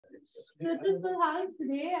So it is for us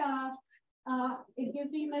today. It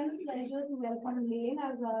gives me immense pleasure to welcome Lane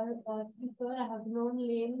as our speaker. I have known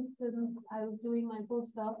Lane since I was doing my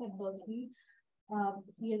postdoc at Berkeley.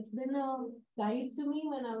 He has been a guide to me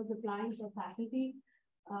when I was applying for faculty.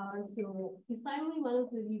 So he's primarily one of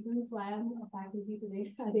the reasons why I'm a faculty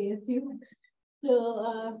today at ASU.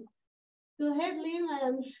 So go ahead, Lane,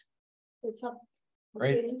 and it's up.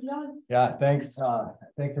 Great. Yeah, thanks.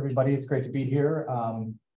 Thanks everybody. It's great to be here.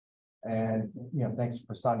 And thanks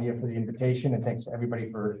for Sandia for the invitation, and thanks to everybody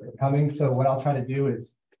for coming. So what I'll try to do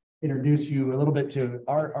is introduce you a little bit to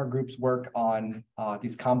our group's work on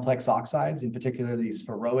these complex oxides, in particular these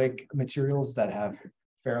ferroic materials that have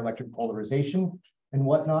ferroelectric polarization and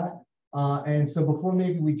whatnot. And so before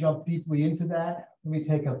maybe we jump deeply into that, let me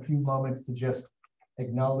take a few moments to just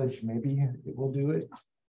acknowledge, maybe it will do it.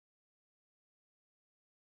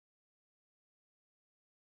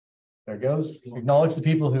 There it goes. Acknowledge the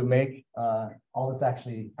people who make all this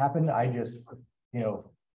actually happen. I just,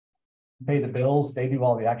 pay the bills. They do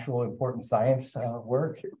all the actual important science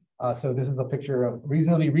work. So this is a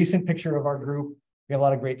reasonably recent picture of our group. We have a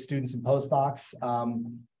lot of great students and postdocs,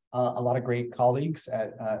 a lot of great colleagues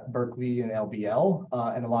at Berkeley and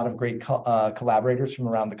LBL, and a lot of great collaborators from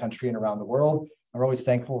around the country and around the world. We're always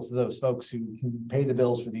thankful to those folks who pay the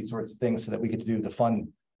bills for these sorts of things so that we get to do the fun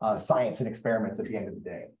science and experiments at the end of the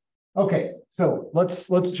day. Okay, so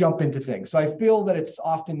let's jump into things. So I feel that it's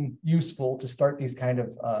often useful to start these kind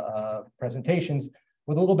of presentations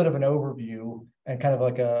with a little bit of an overview and kind of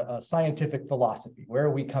like a scientific philosophy. Where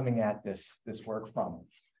are we coming at this work from?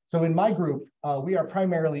 So in my group, we are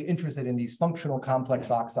primarily interested in these functional complex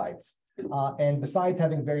oxides. And besides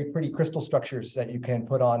having very pretty crystal structures that you can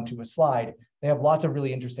put onto a slide, they have lots of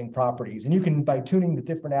really interesting properties. And you can, by tuning the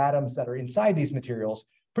different atoms that are inside these materials,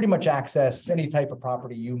 pretty much access any type of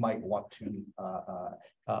property you might want to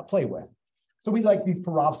play with. So we like these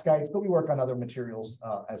perovskites, but we work on other materials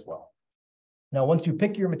as well. Now, once you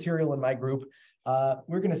pick your material in my group,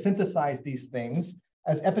 we're going to synthesize these things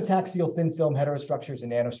as epitaxial thin film heterostructures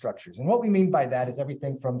and nanostructures. And what we mean by that is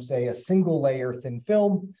everything from, say, a single layer thin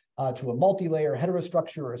film to a multi-layer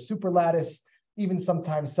heterostructure or a superlattice, even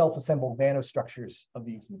sometimes self-assembled nanostructures of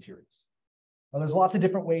these materials. Now, there's lots of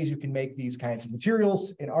different ways you can make these kinds of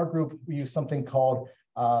materials. In our group, we use something called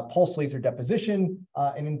pulse laser deposition.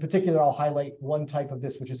 And in particular, I'll highlight one type of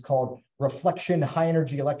this, which is called reflection high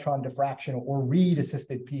energy electron diffraction, or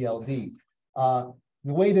Reed-assisted PLD.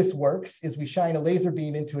 The way this works is we shine a laser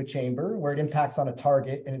beam into a chamber where it impacts on a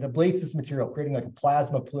target, and it ablates this material, creating like a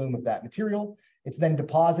plasma plume of that material. It's then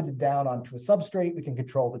deposited down onto a substrate. We can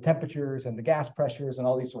control the temperatures and the gas pressures and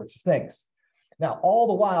all these sorts of things. Now, all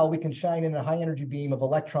the while, we can shine in a high energy beam of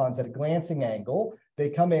electrons at a glancing angle. They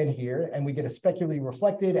come in here and we get a specularly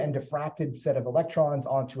reflected and diffracted set of electrons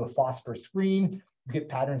onto a phosphor screen. You get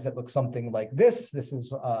patterns that look something like this. This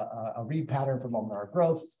is a Reed pattern from ulnar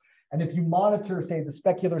growths. And if you monitor, say, the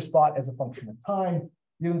specular spot as a function of time,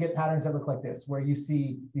 you can get patterns that look like this, where you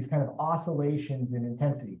see these kind of oscillations in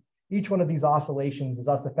intensity. Each one of these oscillations is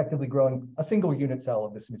us effectively growing a single unit cell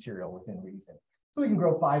of this material within reason. So we can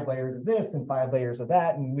grow 5 layers of this and 5 layers of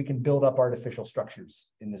that, and we can build up artificial structures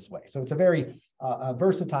in this way. So it's a very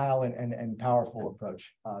versatile and powerful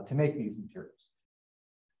approach to make these materials.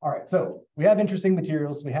 All right, so we have interesting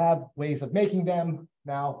materials. We have ways of making them.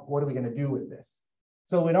 Now, what are we going to do with this?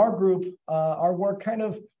 So in our group, our work kind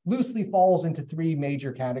of loosely falls into 3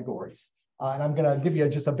 major categories. And I'm going to give you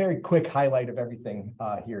just a very quick highlight of everything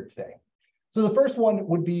here today. So the first one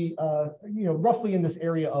would be, roughly in this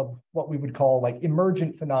area of what we would call like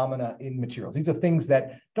emergent phenomena in materials. These are things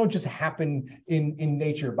that don't just happen in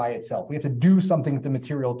nature by itself. We have to do something with the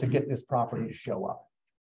material to get this property to show up.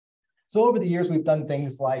 So over the years, we've done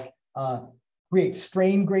things like create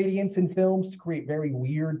strain gradients in films to create very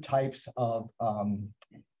weird types of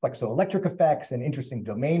flexoelectric effects and interesting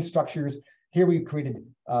domain structures. Here we created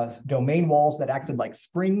domain walls that acted like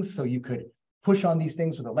springs, so you could push on these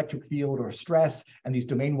things with electric field or stress, and these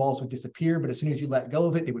domain walls would disappear, but as soon as you let go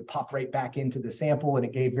of it, they would pop right back into the sample, and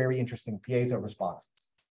it gave very interesting piezo responses.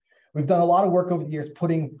 We've done a lot of work over the years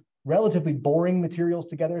putting relatively boring materials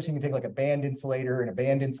together. So you can take like a band insulator and a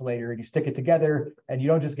band insulator, and you stick it together, and you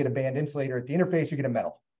don't just get a band insulator at the interface, you get a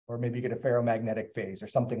metal, or maybe you get a ferromagnetic phase or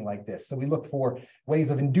something like this. So we look for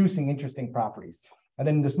ways of inducing interesting properties. And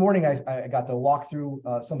then this morning, I got to walk through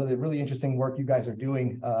some of the really interesting work you guys are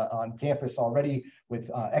doing on campus already with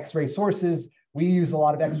X-ray sources. We use a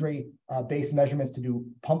lot of X-ray based measurements to do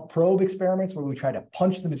pump probe experiments where we try to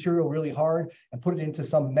punch the material really hard and put it into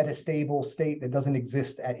some metastable state that doesn't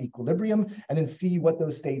exist at equilibrium, and then see what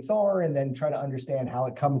those states are, and then try to understand how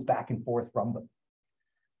it comes back and forth from them.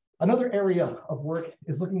 Another area of work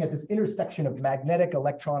is looking at this intersection of magnetic,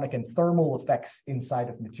 electronic, and thermal effects inside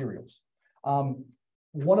of materials.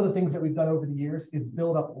 One of the things that we've done over the years is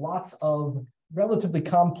build up lots of relatively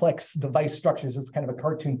complex device structures. It's kind of a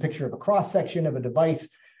cartoon picture of a cross-section of a device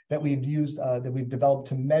that we've used, that we've developed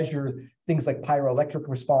to measure things like pyroelectric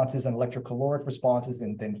responses and electrocaloric responses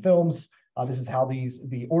in thin films. This is how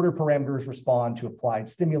the order parameters respond to applied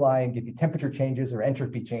stimuli and give you temperature changes or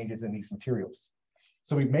entropy changes in these materials.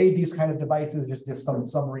 So we've made these kind of devices, just some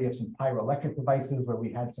summary of some pyroelectric devices where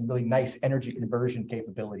we had some really nice energy conversion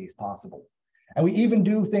capabilities possible. And we even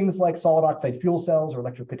do things like solid oxide fuel cells or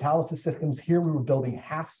electrocatalysis systems. Here we were building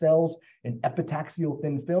half cells in epitaxial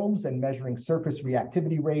thin films and measuring surface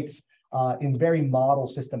reactivity rates in very model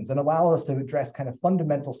systems, and allow us to address kind of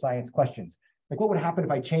fundamental science questions. Like, what would happen if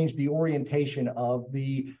I changed the orientation of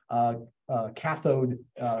the cathode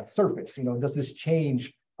surface? You know, does this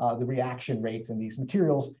change the reaction rates in these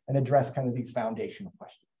materials, and address kind of these foundational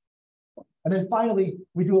questions? And then finally,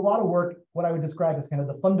 we do a lot of work, what I would describe as kind of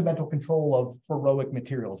the fundamental control of ferroic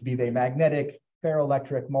materials, be they magnetic,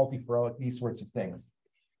 ferroelectric, multiferroic, these sorts of things.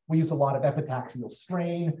 We use a lot of epitaxial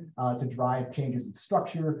strain to drive changes in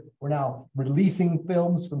structure. We're now releasing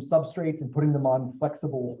films from substrates and putting them on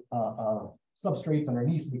flexible substrates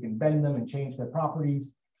underneath so we can bend them and change their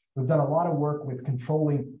properties. We've done a lot of work with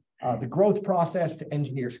controlling the growth process to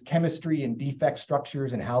engineer chemistry and defect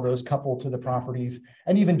structures and how those couple to the properties,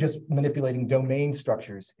 and even just manipulating domain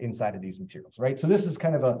structures inside of these materials, right? So this is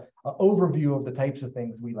kind of an overview of the types of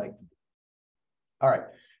things we like to do. All right,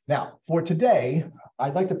 now for today,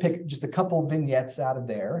 I'd like to pick just a couple vignettes out of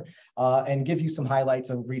there and give you some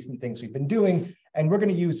highlights of recent things we've been doing. And we're going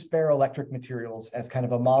to use ferroelectric materials as kind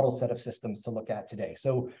of a model set of systems to look at today.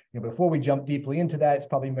 So, you know, before we jump deeply into that, it's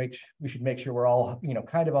probably we should make sure we're all, you know,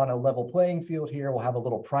 kind of on a level playing field here. We'll have a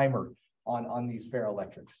little primer on these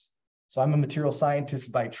ferroelectrics. So I'm a material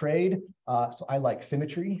scientist by trade, so I like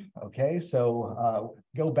symmetry. Okay, so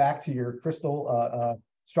go back to your crystal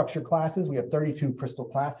structure classes. We have 32 crystal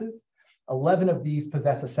classes. 11 of these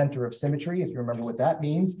possess a center of symmetry, if you remember what that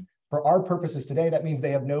means. For our purposes today, that means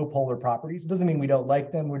they have no polar properties. It doesn't mean we don't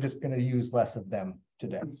like them. We're just going to use less of them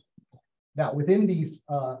today. Now, within these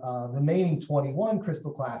remaining 21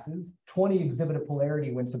 crystal classes, 20 exhibit a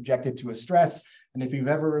polarity when subjected to a stress. And if you've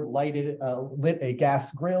ever lit a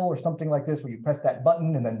gas grill or something like this, where you press that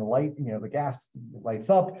button and then the light, you know, the gas lights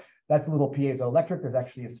up, that's a little piezoelectric. There's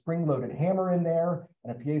actually a spring-loaded hammer in there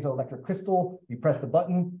and a piezoelectric crystal. You press the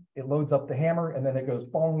button, it loads up the hammer, and then it goes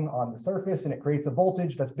bong on the surface, and it creates a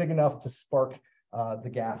voltage that's big enough to spark the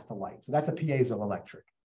gas to light. So that's a piezoelectric.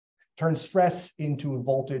 Turns stress into a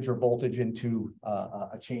voltage, or voltage into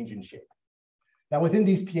a change in shape. Now, within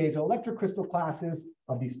these piezoelectric crystal classes,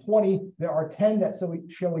 of these 20, there are 10 that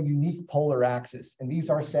show a unique polar axis, and these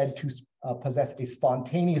are said to possess a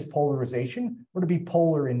spontaneous polarization, or to be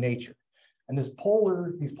polar in nature. And these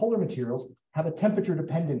polar materials have a temperature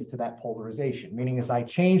dependence to that polarization, meaning as I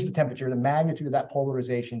change the temperature, the magnitude of that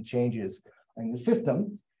polarization changes in the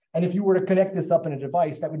system. And if you were to connect this up in a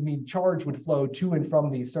device, that would mean charge would flow to and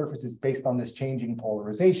from these surfaces based on this changing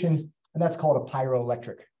polarization, and that's called a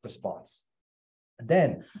pyroelectric response.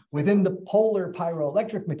 Then, within the polar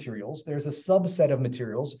pyroelectric materials, there's a subset of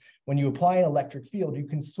materials. When you apply an electric field, you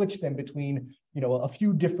can switch them between, you know, a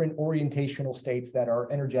few different orientational states that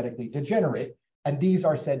are energetically degenerate, and these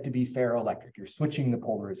are said to be ferroelectric. You're switching the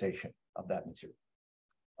polarization of that material.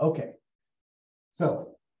 Okay,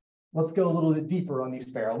 so let's go a little bit deeper on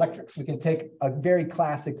these ferroelectrics. We can take a very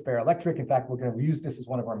classic ferroelectric. In fact, we're going to use this as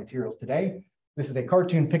one of our materials today. This is a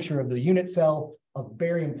cartoon picture of the unit cell of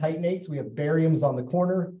barium titanates. We have bariums on the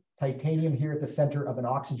corner, titanium here at the center of an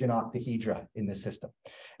oxygen octahedra in this system.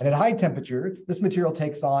 And at high temperature, this material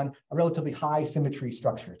takes on a relatively high symmetry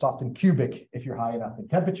structure. It's often cubic if you're high enough in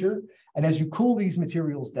temperature. And as you cool these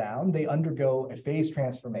materials down, they undergo a phase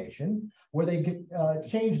transformation where they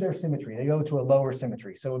change their symmetry. They go to a lower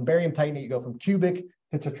symmetry. So in barium titanate, you go from cubic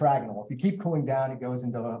to tetragonal. If you keep cooling down, it goes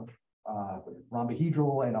into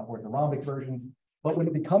rhombohedral and orthorhombic versions. But when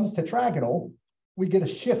it becomes tetragonal, we get a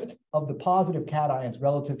shift of the positive cations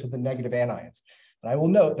relative to the negative anions. And I will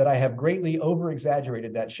note that I have greatly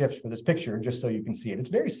over-exaggerated that shift for this picture, just so you can see it. It's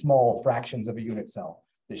very small fractions of a unit cell,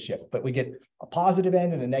 this shift, but we get a positive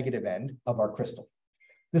end and a negative end of our crystal.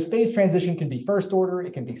 This phase transition can be first order,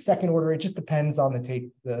 it can be second order, it just depends on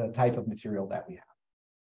the type of material that we have.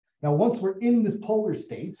 Now, once we're in this polar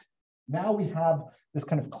state, now we have this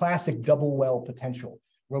kind of classic double well potential,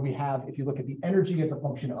 where we have, if you look at the energy as a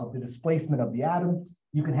function of the displacement of the atom,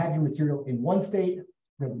 you can have your material in one state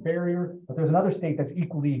there's a barrier, but there's another state that's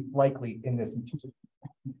equally likely in this material.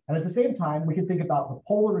 And at the same time, we can think about the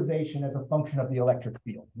polarization as a function of the electric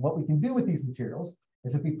field. And what we can do with these materials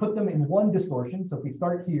is if we put them in one distortion, so if we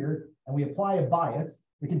start here and we apply a bias,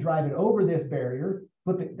 we can drive it over this barrier,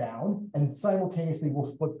 flip it down, and simultaneously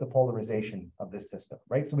we'll flip the polarization of this system,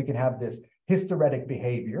 right? So we can have this hysteretic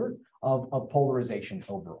behavior of polarization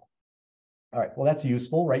overall. All right, well, that's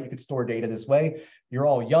useful, right? You could store data this way. You're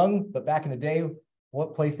all young, but back in the day,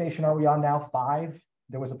 what PlayStation are we on now? 5?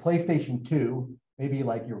 There was a PlayStation 2. Maybe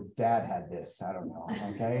like your dad had this, I don't know,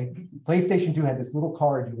 okay? PlayStation 2 had this little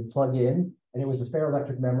card you would plug in, and it was a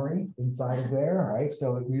ferroelectric memory inside of there, all right?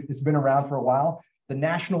 So it's been around for a while. The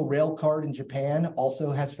national rail card in Japan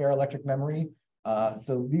also has ferroelectric memory.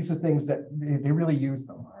 So these are things that they really use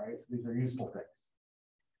them, all right? So these are useful things.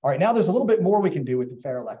 All right, now there's a little bit more we can do with the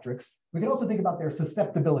ferroelectrics. We can also think about their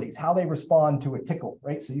susceptibilities, how they respond to a tickle,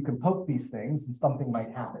 right? So you can poke these things and something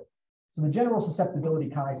might happen. So the general susceptibility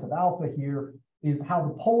chi sub alpha here is how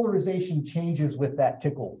the polarization changes with that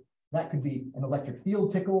tickle. That could be an electric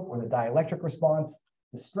field tickle or the dielectric response,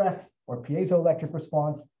 the stress or piezoelectric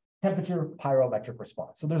response, temperature, pyroelectric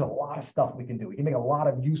response. So there's a lot of stuff we can do. We can make a lot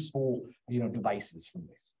of useful, devices from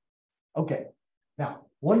this. Okay, now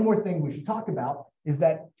one more thing we should talk about is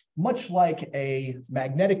that much like a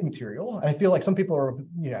magnetic material, and I feel like some people are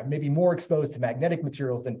maybe more exposed to magnetic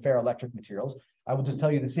materials than ferroelectric materials. I will just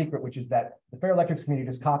tell you the secret, which is that the ferroelectrics community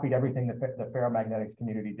just copied everything that the ferromagnetics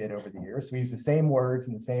community did over the years. So we use the same words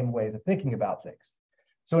and the same ways of thinking about things.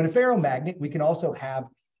 So in a ferromagnet, we can also have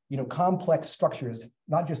complex structures,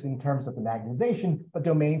 not just in terms of the magnetization, but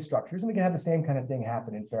domain structures. And we can have the same kind of thing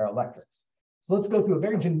happen in ferroelectrics. So let's go through a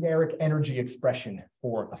very generic energy expression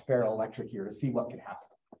for a ferroelectric here to see what can happen.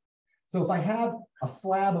 So if I have a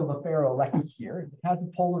slab of a ferroelectric here, it has a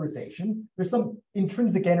polarization. There's some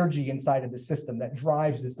intrinsic energy inside of the system that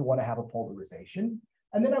drives this to want to have a polarization.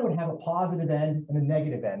 And then I would have a positive end and a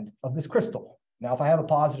negative end of this crystal. Now, if I have a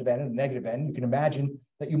positive end and a negative end, you can imagine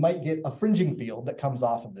that you might get a fringing field that comes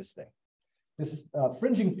off of this thing. This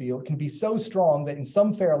fringing field can be so strong that in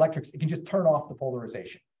some ferroelectrics, it can just turn off the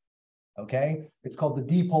polarization. Okay, it's called the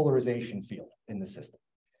depolarization field in the system.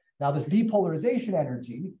 Now, this depolarization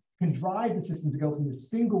energy can drive the system to go from this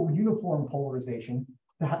single uniform polarization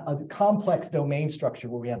to a complex domain structure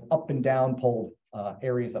where we have up and down poled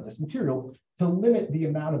areas of this material to limit the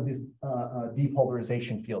amount of this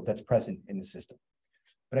depolarization field that's present in the system.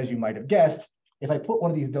 But as you might have guessed, if I put one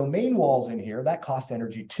of these domain walls in here, that costs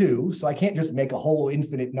energy too. So I can't just make a whole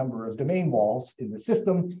infinite number of domain walls in the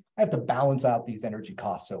system. I have to balance out these energy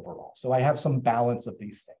costs overall. So I have some balance of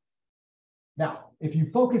these things. Now, if you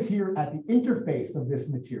focus here at the interface of this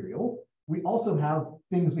material, we also have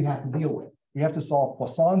things we have to deal with. We have to solve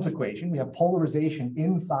Poisson's equation. We have polarization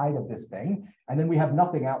inside of this thing, and then we have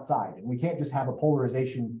nothing outside. And we can't just have a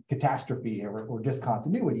polarization catastrophe or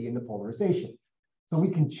discontinuity in the polarization. So we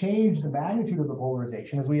can change the magnitude of the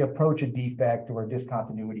polarization as we approach a defect or a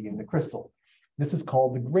discontinuity in the crystal. This is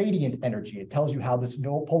called the gradient energy. It tells you how this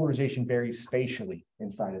polarization varies spatially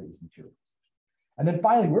inside of these materials. And then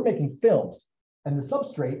finally, we're making films. And the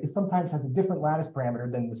substrate sometimes has a different lattice parameter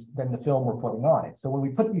than the film we're putting on it. So when we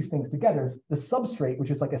put these things together, the substrate, which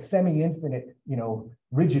is like a semi-infinite,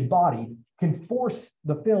 rigid body, can force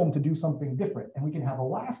the film to do something different. And we can have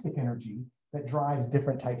elastic energy that drives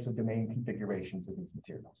different types of domain configurations of these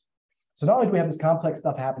materials. So not only do we have this complex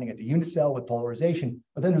stuff happening at the unit cell with polarization,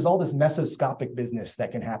 but then there's all this mesoscopic business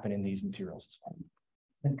that can happen in these materials as well.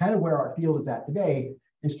 And kind of where our field is at today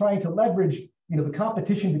is trying to leverage the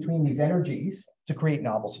competition between these energies to create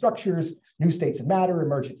novel structures, new states of matter,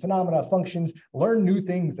 emergent phenomena, functions, learn new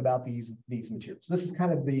things about these materials. This is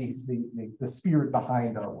kind of the spirit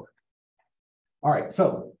behind our work. All right,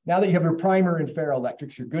 so now that you have your primer in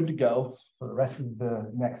ferroelectrics, you're good to go for the rest of the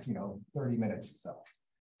next 30 minutes or so.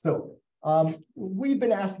 So we've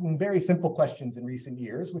been asking very simple questions in recent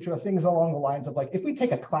years, which are things along the lines of like, if we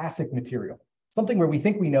take a classic material, something where we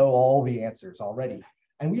think we know all the answers already,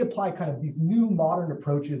 and we apply kind of these new modern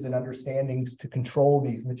approaches and understandings to control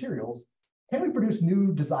these materials, can we produce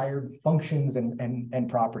new desired functions and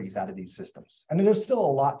properties out of these systems? And there's still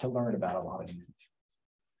a lot to learn about a lot of these materials.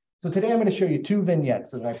 So today I'm going to show you 2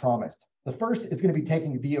 vignettes, as I promised. The first is going to be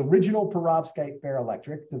taking the original perovskite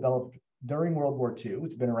ferroelectric developed during World War II.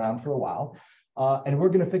 It's been around for a while. And we're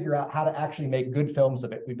going to figure out how to actually make good films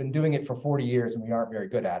of it. We've been doing it for 40 years and we aren't very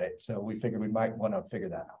good at it. So we figured we might want to figure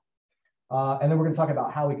that out. And then we're going to talk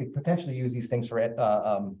about how we could potentially use these things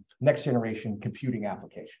for next generation computing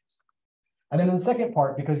applications. And then in the second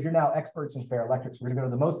part, because you're now experts in ferroelectrics, we're going to go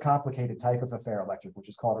to the most complicated type of a ferroelectric, which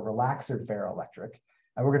is called a relaxer ferroelectric.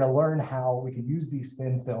 And we're going to learn how we can use these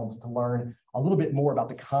thin films to learn a little bit more about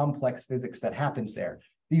the complex physics that happens there.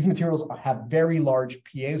 These materials have very large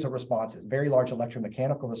piezo responses, very large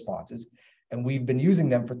electromechanical responses, and we've been using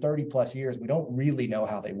them for 30 plus years. We don't really know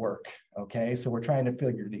how they work, okay? So we're trying to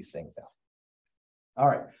figure these things out. All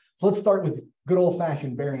right, so let's start with good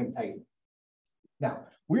old-fashioned barium titanate. Now,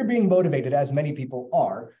 we're being motivated, as many people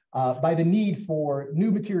are, by the need for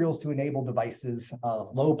new materials to enable devices,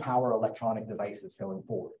 low-power electronic devices going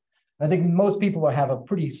forward. I think most people have a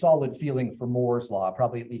pretty solid feeling for Moore's law,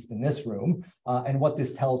 probably at least in this room, and what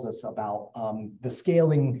this tells us about the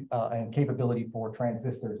scaling and capability for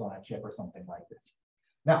transistors on a chip or something like this.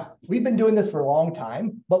 Now, we've been doing this for a long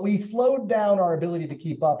time, but we slowed down our ability to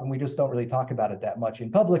keep up, and we just don't really talk about it that much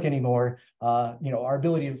in public anymore. Our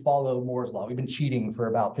ability to follow Moore's law. We've been cheating for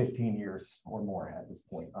about 15 years or more at this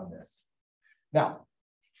point on this. Now,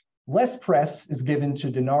 less press is given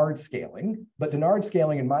to Dennard scaling, but Dennard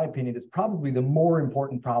scaling, in my opinion, is probably the more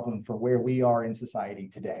important problem for where we are in society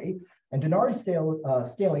today. And Dennard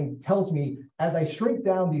scaling tells me, as I shrink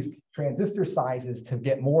down these transistor sizes to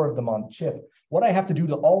get more of them on the chip, what I have to do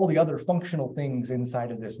to all the other functional things inside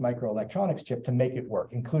of this microelectronics chip to make it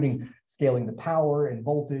work, including scaling the power and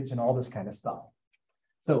voltage and all this kind of stuff.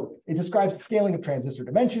 So it describes the scaling of transistor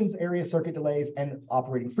dimensions, area circuit delays, and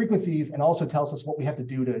operating frequencies, and also tells us what we have to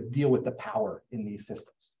do to deal with the power in these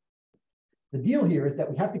systems. The deal here is that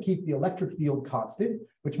we have to keep the electric field constant,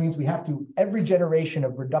 which means we have to, every generation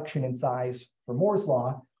of reduction in size for Moore's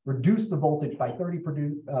law, reduce the voltage by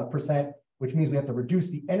 30%, which means we have to reduce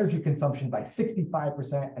the energy consumption by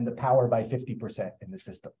 65% and the power by 50% in the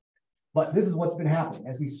system. But this is what's been happening.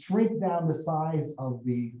 As we shrink down the size of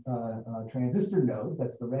the transistor nodes,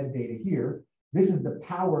 that's the red data here, this is the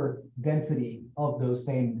power density of those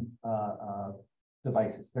same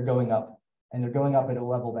devices. They're going up, and they're going up at a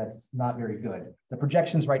level that's not very good. The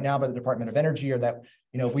projections right now by the Department of Energy are that,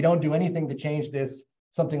 if we don't do anything to change this,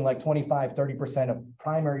 something like 25–30% of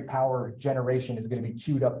primary power generation is going to be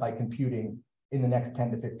chewed up by computing in the next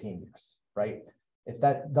 10 to 15 years, right? If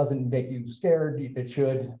that doesn't make you scared, it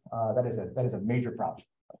should. That is a major problem,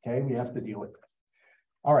 okay? We have to deal with this.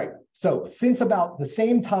 All right, so since about the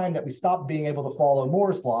same time that we stopped being able to follow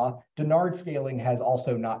Moore's law, Dennard scaling has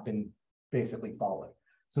also not been basically followed.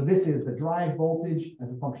 So this is the drive voltage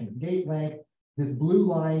as a function of gate length. This blue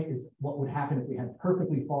line is what would happen if we had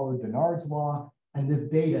perfectly followed Dennard's law. And this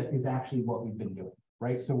data is actually what we've been doing,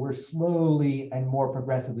 right? So we're slowly and more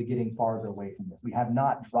progressively getting farther away from this. We have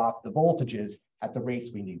not dropped the voltages at the rates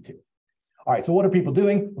we need to. All right, so what are people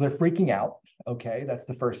doing? Well, they're freaking out. Okay, that's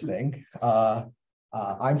the first thing.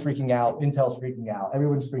 I'm freaking out, Intel's freaking out,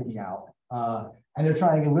 everyone's freaking out. And they're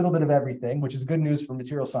trying a little bit of everything, which is good news for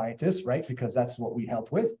material scientists, right? Because that's what we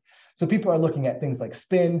help with. So people are looking at things like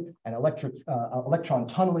spin and electron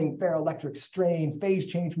tunneling, ferroelectric strain, phase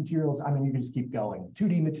change materials. I mean, you can just keep going.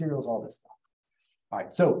 2D materials, all this stuff. All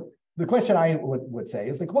right, so the question I would say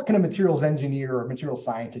is, like, what can a materials engineer or material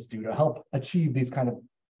scientist do to help achieve these kind of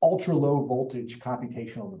ultra low voltage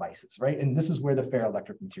computational devices, right? And this is where the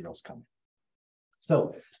ferroelectric materials come in.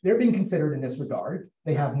 So they're being considered in this regard.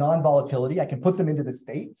 They have non-volatility. I can put them into the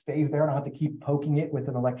state, stays there. I don't have to keep poking it with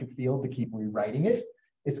an electric field to keep rewriting it.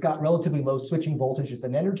 It's got relatively low switching voltages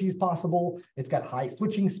and energies possible. It's got high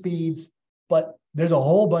switching speeds, but there's a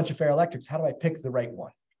whole bunch of ferroelectrics. How do I pick the right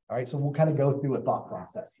one? All right, so we'll kind of go through a thought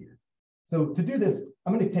process here. So to do this,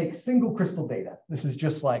 I'm going to take single crystal data. This is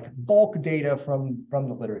just like bulk data from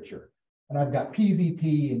the literature. And I've got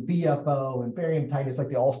PZT and BFO and barium titanate. It's like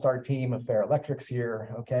the all-star team of ferroelectrics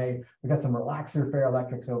here, okay? We've got some relaxer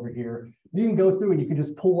ferroelectrics over here. You can go through and you can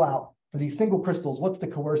just pull out, for these single crystals, what's the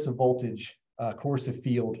coercive voltage, coercive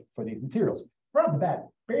field for these materials? Right off the bat,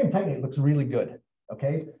 barium titanate looks really good,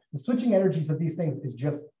 okay? The switching energies of these things is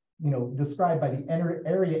just, described by the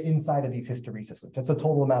area inside of these hysteresis. That's the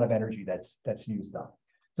total amount of energy that's used up.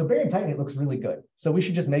 So barium titanate looks really good. So we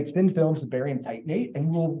should just make thin films of barium titanate and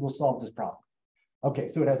we'll solve this problem. Okay,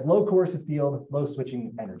 so it has low coercive field, low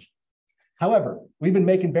switching energy. However, we've been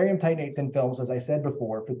making barium titanate thin films, as I said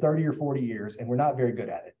before, for 30 or 40 years, and we're not very good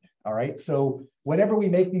at it. All right, so whenever we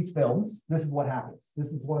make these films, this is what happens. This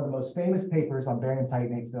is one of the most famous papers on barium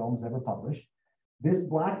titanate films ever published. This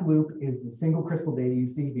black loop is the single crystal data you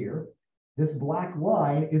see here. This black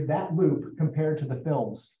line is that loop compared to the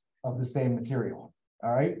films of the same material.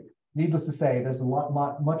 All right. Needless to say, there's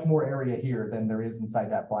much more area here than there is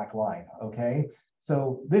inside that black line. Okay.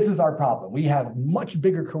 So this is our problem. We have much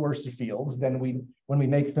bigger coercive fields than when we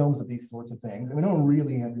make films of these sorts of things, and we don't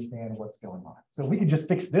really understand what's going on. So if we could just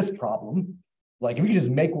fix this problem, like if we could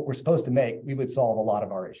just make what we're supposed to make, we would solve a lot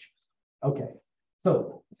of our issues. Okay.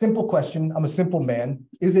 So simple question. I'm a simple man.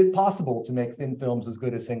 Is it possible to make thin films as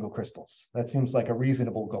good as single crystals? That seems like a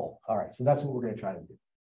reasonable goal. All right, so that's what we're going to try to do.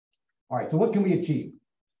 All right, so what can we achieve?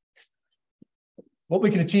 What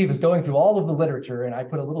we can achieve is going through all of the literature, and I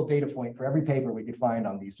put a little data point for every paper we could find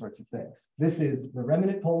on these sorts of things. This is the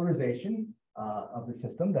remnant polarization of the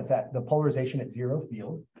system. That's at the polarization at zero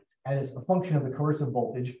field, and it's a function of the coercive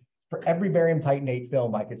voltage for every barium titanate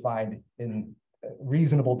film I could find in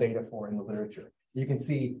reasonable data for in the literature. You can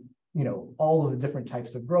see, all of the different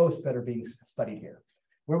types of growth that are being studied here.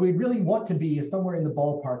 Where we really want to be is somewhere in the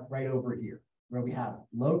ballpark right over here, where we have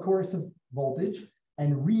low coercive voltage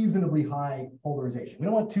and reasonably high polarization. We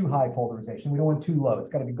don't want too high polarization. We don't want too low. It's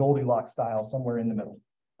got to be Goldilocks style, somewhere in the middle,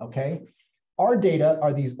 okay? Our data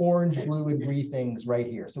are these orange, blue, and green things right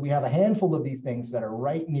here. So we have a handful of these things that are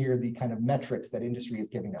right near the kind of metrics that industry is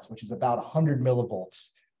giving us, which is about 100 millivolts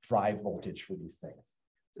drive voltage for these things.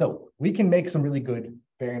 So we can make some really good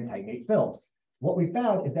barium titanate films. What we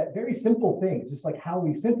found is that very simple things, just like how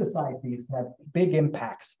we synthesize these, can have big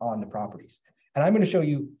impacts on the properties. And I'm going to show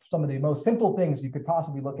you some of the most simple things you could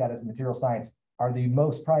possibly look at as material science are the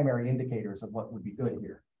most primary indicators of what would be good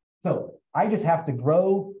here. So I just have to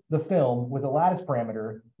grow the film with a lattice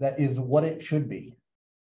parameter that is what it should be.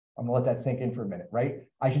 I'm going to let that sink in for a minute, right?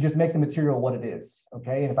 I should just make the material what it is,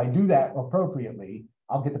 okay? And if I do that appropriately,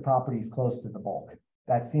 I'll get the properties close to the bulk.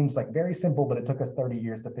 That seems like very simple, but it took us 30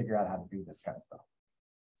 years to figure out how to do this kind of stuff.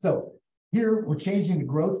 So here we're changing the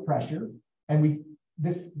growth pressure, and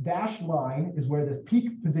this dashed line is where the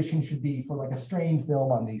peak position should be for like a strained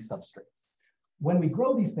film on these substrates. When we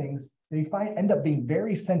grow these things, they end up being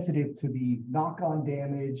very sensitive to the knock-on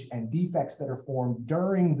damage and defects that are formed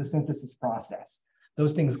during the synthesis process.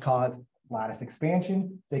 Those things cause lattice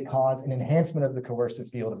expansion. They cause an enhancement of the coercive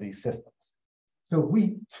field of these systems. So if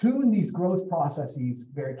we tune these growth processes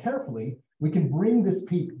very carefully, we can bring this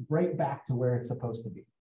peak right back to where it's supposed to be,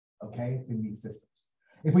 okay, in these systems.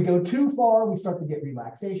 If we go too far, we start to get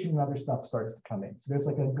relaxation and other stuff starts to come in. So there's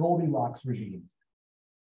like a Goldilocks regime.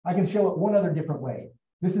 I can show it one other different way.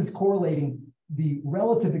 This is correlating the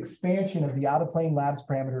relative expansion of the out-of-plane lattice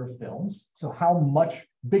parameter of films. So how much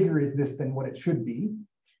bigger is this than what it should be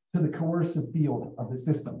to the coercive field of the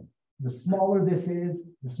system. The smaller this is,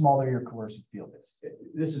 the smaller your coercive field is.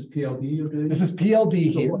 This is PLD you're doing? This is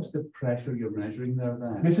PLD so here. What's the pressure you're measuring there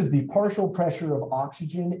then? This is the partial pressure of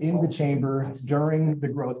oxygen in the chamber during the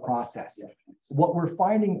growth process. Yeah. What we're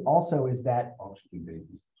finding also is that Oxygen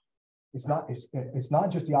vacancy. it's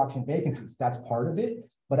not just the oxygen vacancies, that's part of it,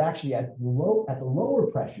 but actually at the lower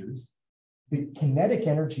pressures, the kinetic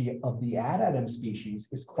energy of the adatom species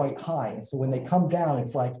is quite high. And so when they come down,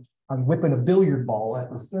 it's like I'm whipping a billiard ball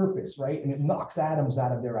at the surface, right? And it knocks atoms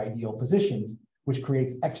out of their ideal positions, which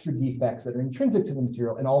creates extra defects that are intrinsic to the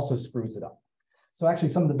material and also screws it up. So actually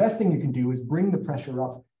some of the best thing you can do is bring the pressure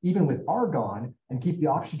up even with argon and keep the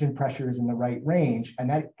oxygen pressures in the right range. And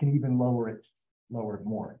that can even lower it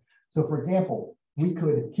more. So for example, we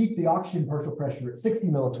could keep the oxygen partial pressure at 60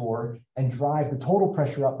 millitorr and drive the total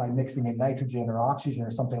pressure up by mixing in nitrogen or oxygen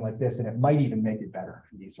or something like this, and it might even make it better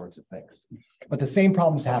for these sorts of things. But the same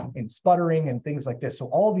problems happen in sputtering and things like this. So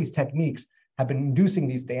all these techniques have been inducing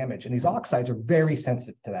these damage, and these oxides are very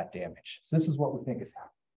sensitive to that damage. So this is what we think is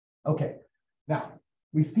happening. Okay, now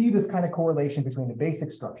we see this kind of correlation between the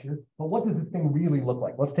basic structure, but what does the thing really look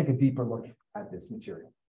like? Let's take a deeper look at this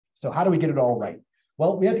material. So how do we get it all right?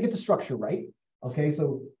 Well, we have to get the structure right. Okay,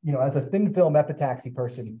 so, as a thin film epitaxy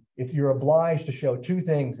person, if you're obliged to show two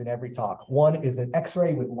things in every talk, one is an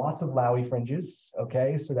X-ray with lots of Lowy fringes,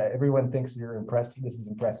 okay, so that everyone thinks you're impressive. This is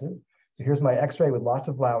impressive. So here's my X-ray with lots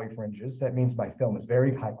of Lowy fringes. That means my film is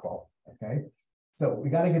very high quality, okay? So we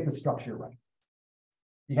got to get the structure right.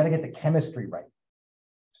 You got to get the chemistry right.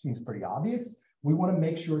 Seems pretty obvious. We want to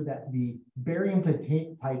make sure that the barium to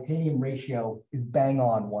titanium ratio is bang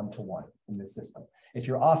on 1-to-1 in this system. If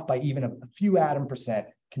you're off by even a few atom percent,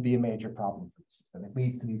 it can be a major problem for the system. It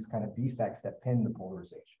leads to these kind of defects that pin the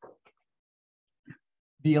polarization.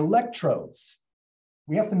 The electrodes,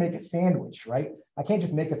 we have to make a sandwich, right? I can't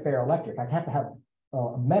just make a ferroelectric. I have to have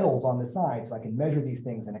metals on the side so I can measure these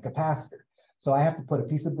things in a capacitor. So I have to put a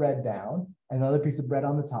piece of bread down, another piece of bread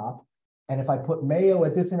on the top. And if I put mayo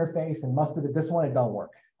at this interface and mustard at this one, it don't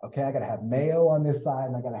work. Okay, I got to have mayo on this side,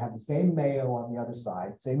 and I got to have the same mayo on the other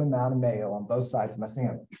side, same amount of mayo on both sides of my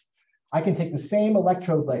sandwich. I can take the same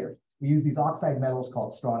electrode layer. We use these oxide metals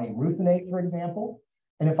called strontium ruthenate, for example.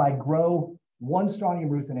 And if I grow one strontium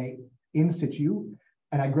ruthenate in situ,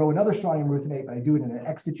 and I grow another strontium ruthenate, but I do it in an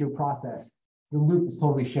ex situ process, the loop is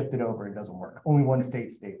totally shifted over. It doesn't work. Only one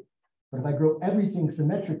stable. But if I grow everything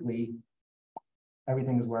symmetrically,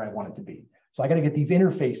 everything is where I want it to be. So I got to get these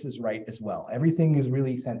interfaces right as well. Everything is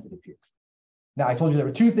really sensitive here. Now, I told you there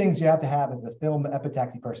were two things you have to have as a film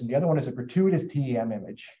epitaxy person. The other one is a gratuitous TEM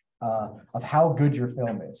image of how good your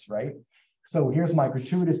film is, right? So here's my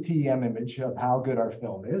gratuitous TEM image of how good our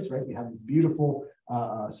film is, right? We have these beautiful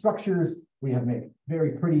structures. We have made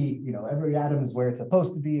very pretty, every atom is where it's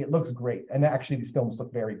supposed to be. It looks great. And actually, these films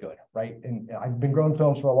look very good, right? And I've been growing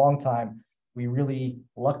films for a long time. We really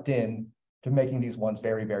lucked in to making these ones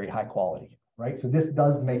very, very high quality, right? So this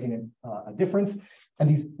does make a difference. And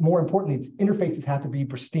these, more importantly, these interfaces have to be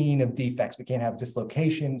pristine of defects. We can't have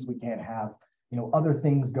dislocations. We can't have, other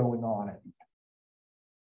things going on.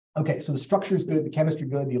 Okay, so the structure is good, the chemistry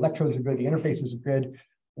good, the electrodes are good, the interfaces are good.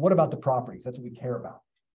 What about the properties? That's what we care about.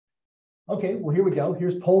 Okay, well, here we go.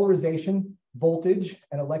 Here's polarization, voltage,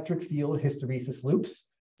 and electric field hysteresis loops.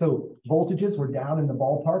 So voltages, we're down in the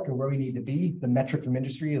ballpark of where we need to be. The metric from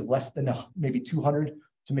industry is less than maybe 200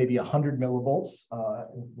 to maybe 100 millivolts,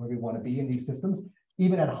 where we want to be in these systems.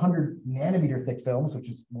 Even at 100 nanometer thick films, which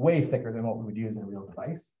is way thicker than what we would use in a real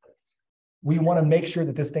device. We want to make sure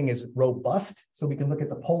that this thing is robust, so we can look at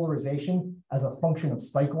the polarization as a function of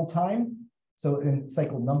cycle time. So in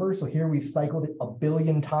cycle number, so here we've cycled it 1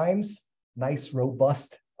 billion times. Nice,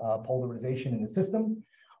 robust polarization in the system.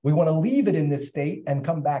 We want to leave it in this state and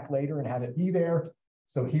come back later and have it be there.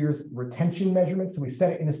 So here's retention measurements. So we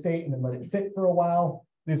set it in a state and then let it sit for a while.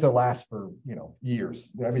 These will last for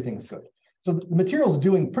years. Everything's good. So the material is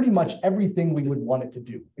doing pretty much everything we would want it to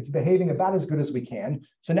do. It's behaving about as good as we can.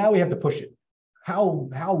 So now we have to push it. How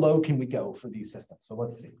low can we go for these systems? So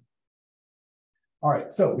let's see. All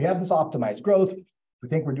right, so we have this optimized growth. We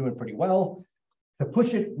think we're doing pretty well. To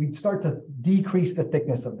push it, we start to decrease the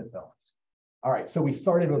thickness of the films. All right, so we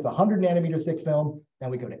started with 100 nanometer thick film. Now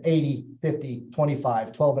we go to 80, 50,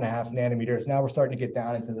 25, 12.5 nanometers. Now we're starting to get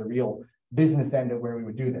down into the real business end of where we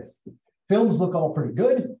would do this. Films look all pretty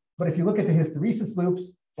good. But if you look at the hysteresis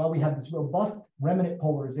loops, while we have this robust remnant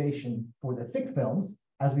polarization for the thick films,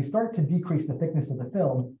 as we start to decrease the thickness of the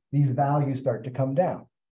film, these values start to come down.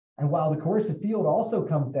 And while the coercive field also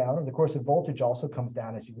comes down, or the coercive voltage also comes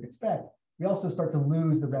down, as you would expect, we also start to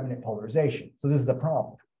lose the remnant polarization. So this is a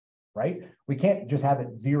problem, right? We can't just have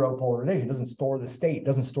it zero polarization. It doesn't store the state,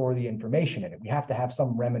 doesn't store the information in it. We have to have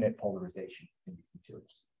some remnant polarization in these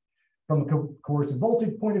materials. From a coercive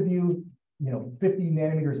voltage point of view, 50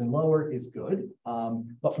 nanometers and lower is good.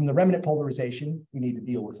 But from the remnant polarization, we need to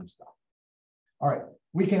deal with some stuff. All right,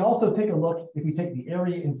 we can also take a look, if we take the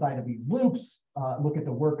area inside of these loops, look at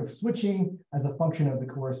the work of switching as a function of the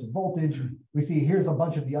coercive voltage. We see here's a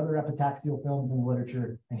bunch of the other epitaxial films in the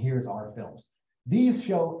literature, and here's our films. These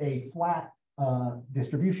show a flat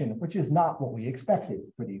distribution, which is not what we expected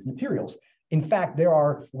for these materials. In fact, there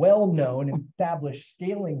are well-known established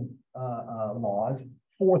scaling laws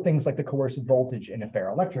for things like the coercive voltage in a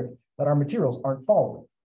ferroelectric that our materials aren't following.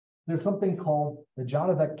 There's something called the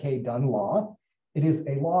Jonovic K. Dunn law. It is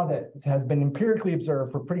a law that has been empirically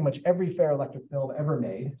observed for pretty much every ferroelectric film ever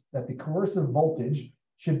made, that the coercive voltage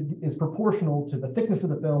is proportional to the thickness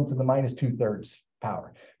of the film to the -2/3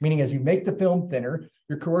 power. Meaning as you make the film thinner,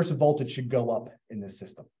 your coercive voltage should go up in this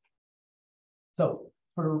system. So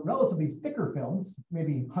for relatively thicker films,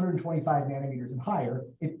 maybe 125 nanometers and higher,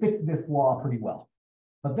 it fits this law pretty well.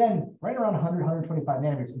 But then right around 100, 125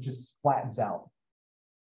 nanometers, it just flattens out.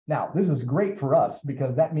 Now, this is great for us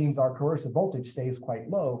because that means our coercive voltage stays quite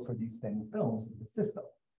low for these thin films in the system.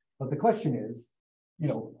 But the question is,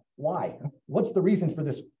 why? What's the reason for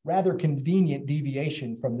this rather convenient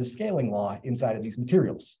deviation from the scaling law inside of these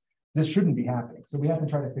materials? This shouldn't be happening. So we have to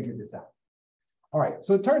try to figure this out. All right,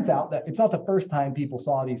 so it turns out that it's not the first time people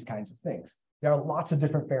saw these kinds of things. There are lots of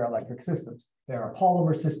different ferroelectric systems. There are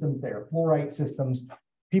polymer systems, there are fluorite systems.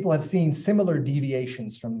 People have seen similar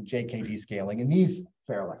deviations from JKD scaling in these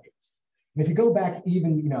ferroelectrics. And if you go back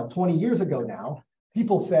even 20 years ago now,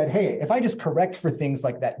 people said, hey, if I just correct for things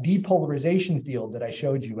like that depolarization field that I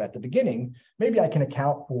showed you at the beginning, maybe I can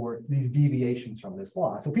account for these deviations from this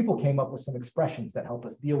law. So people came up with some expressions that help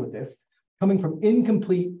us deal with this, coming from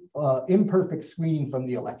incomplete, imperfect screening from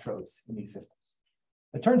the electrodes in these systems.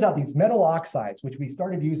 It turns out these metal oxides, which we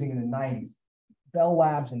started using in the 90s, Bell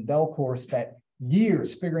Labs and Bell Core spent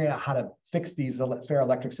years figuring out how to fix these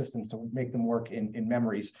ferroelectric systems to make them work in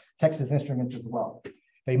memories, Texas Instruments as well.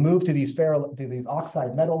 They moved to these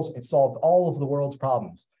oxide metals. It solved all of the world's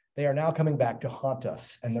problems. They are now coming back to haunt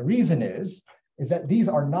us. And the reason is that these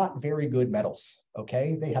are not very good metals,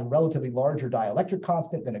 okay? They have relatively larger dielectric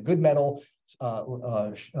constant than a good metal,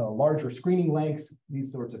 larger screening lengths,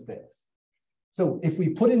 these sorts of things. So if we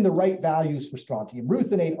put in the right values for strontium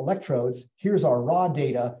ruthenate electrodes, here's our raw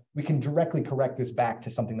data, we can directly correct this back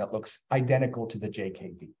to something that looks identical to the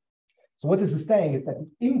JKD. So what this is saying is that the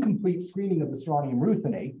incomplete screening of the strontium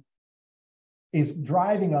ruthenate is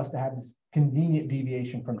driving us to have this convenient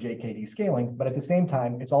deviation from JKD scaling, but at the same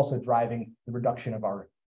time, it's also driving the reduction of our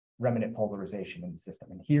remnant polarization in the system.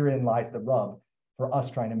 And herein lies the rub for us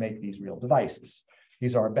trying to make these real devices.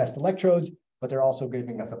 These are our best electrodes, but they're also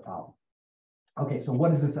giving us a problem. Okay, so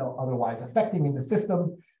what is this otherwise affecting in the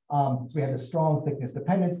system? So we have a strong thickness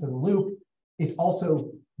dependence to the loop. It's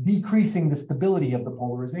also decreasing the stability of the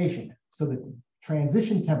polarization. So the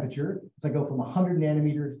transition temperature, as I go from 100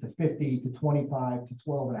 nanometers to 50 to 25 to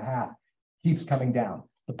 12.5, keeps coming down.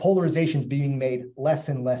 The polarization is being made less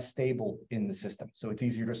and less stable in the system. So it's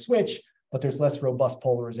easier to switch, but there's less robust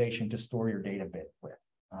polarization to store your data bit with.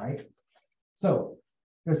 All right. So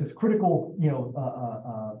there's this critical,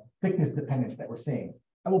 thickness dependence that we're seeing.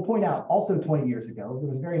 I will point out also 20 years ago, there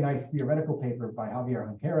was a very nice theoretical paper by Javier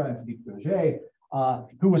Junquera and Philippe Gauger,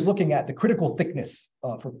 who was looking at the critical thickness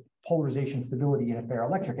for polarization stability in a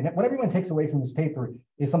ferroelectric. And what everyone takes away from this paper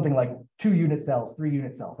is something like 2 unit cells, 3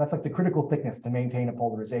 unit cells. That's like the critical thickness to maintain a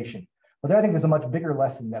polarization. But there, I think there's a much bigger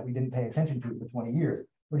lesson that we didn't pay attention to for 20 years,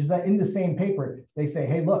 which is that in the same paper, they say,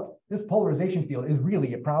 hey, look, this polarization field is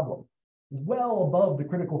really a problem. Well above the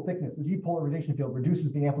critical thickness, the depolarization field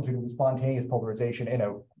reduces the amplitude of the spontaneous polarization in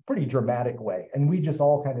a pretty dramatic way. And we just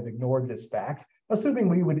all kind of ignored this fact, assuming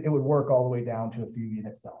it would work all the way down to a few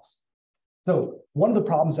unit cells. So one of the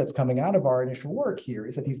problems that's coming out of our initial work here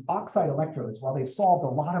is that these oxide electrodes, while they've solved a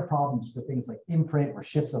lot of problems for things like imprint or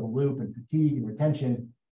shifts of a loop and fatigue and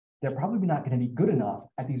retention, they're probably not going to be good enough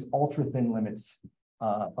at these ultra thin limits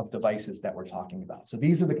of devices that we're talking about. So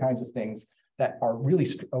these are the kinds of things that are really,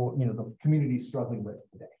 the community is struggling with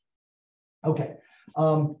today. Okay,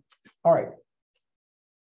 all right.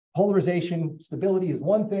 Polarization stability is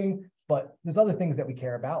one thing, but there's other things that we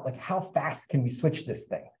care about, like how fast can we switch this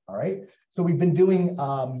thing, all right? So we've been doing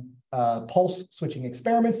pulse switching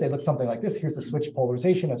experiments. They look something like this. Here's the switch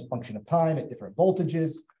polarization as a function of time at different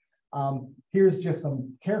voltages. Here's just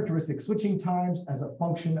some characteristic switching times as a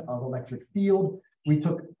function of electric field. We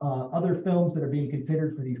took other films that are being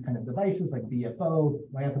considered for these kind of devices like BFO,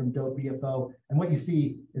 lanthanum dope BFO. And what you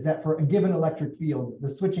see is that for a given electric field,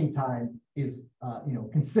 the switching time is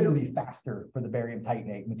considerably faster for the barium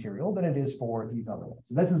titanate material than it is for these other ones.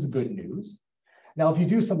 So this is good news. Now, if you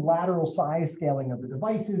do some lateral size scaling of the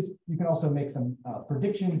devices, you can also make some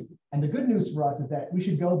predictions. And the good news for us is that we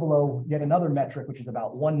should go below yet another metric, which is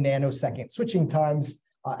about 1 nanosecond switching times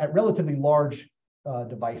at relatively large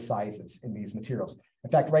device sizes in these materials.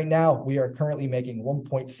 In fact, right now, we are currently making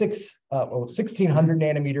 1600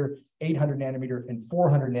 nanometer, 800 nanometer, and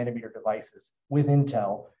 400 nanometer devices with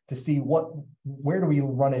Intel to see where do we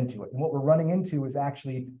run into it. And what we're running into is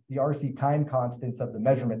actually the RC time constants of the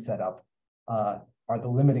measurement setup are the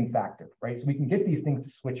limiting factor, right? So we can get these things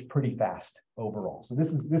to switch pretty fast overall. So this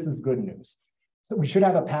is good news. So we should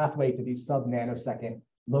have a pathway to these sub-nanosecond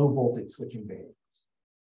low voltage switching behaviors.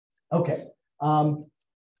 Okay.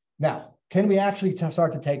 Now, can we actually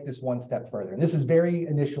start to take this one step further? And this is very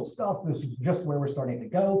initial stuff. This is just where we're starting to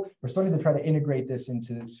go. We're starting to try to integrate this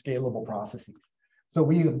into scalable processes. So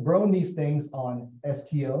we have grown these things on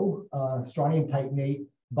STO, strontium titanate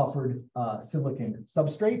buffered silicon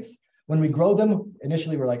substrates. When we grow them,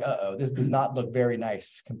 initially we're like, uh-oh, this does not look very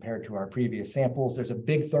nice compared to our previous samples. There's a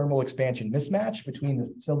big thermal expansion mismatch between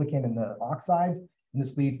the silicon and the oxides, and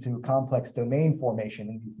this leads to complex domain formation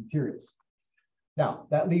in these materials. Now,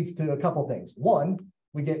 that leads to a couple things. One,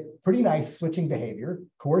 we get pretty nice switching behavior.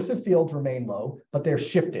 Coercive fields remain low, but they're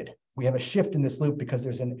shifted. We have a shift in this loop because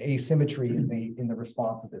there's an asymmetry in the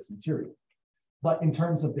response of this material. But in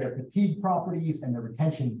terms of their fatigue properties and their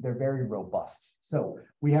retention, they're very robust. So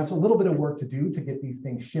we have a little bit of work to do to get these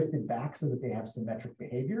things shifted back so that they have symmetric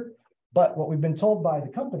behavior. But what we've been told by the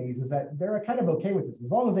companies is that they're kind of okay with this.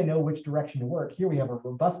 As long as they know which direction to work, here we have a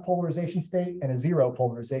robust polarization state and a zero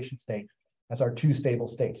polarization state as our 2 stable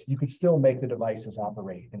states. You could still make the devices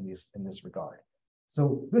operate in this regard.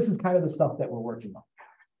 So this is kind of the stuff that we're working on.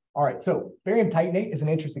 All right, so barium titanate is an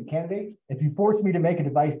interesting candidate. If you forced me to make a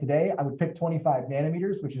device today, I would pick 25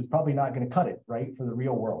 nanometers, which is probably not going to cut it, right, for the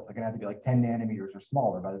real world. They're going to have to be like 10 nanometers or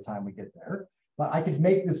smaller by the time we get there. But I could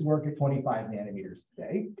make this work at 25 nanometers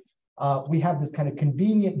today. We have this kind of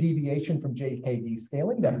convenient deviation from JKD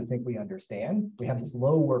scaling that we think we understand. We have this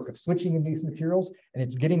low work of switching in these materials, and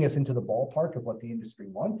it's getting us into the ballpark of what the industry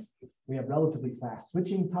wants. We have relatively fast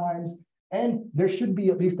switching times. And there should be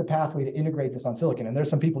at least a pathway to integrate this on silicon. And there's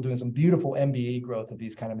some people doing some beautiful MBE growth of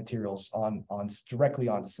these kind of materials directly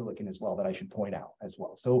onto silicon as well that I should point out as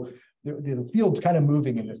well. So the field's kind of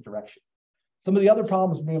moving in this direction. Some of the other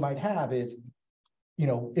problems we might have is, you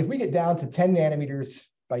know, if we get down to 10 nanometers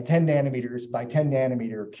by 10 nanometers by 10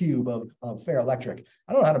 nanometer cube of ferroelectric,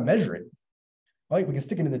 I don't know how to measure it. Right? We can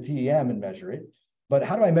stick it in the TEM and measure it, but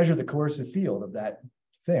how do I measure the coercive field of that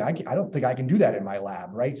thing? I don't think I can do that in my lab,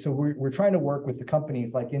 right? So we're trying to work with the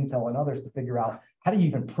companies like Intel and others to figure out how do you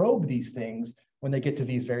even probe these things when they get to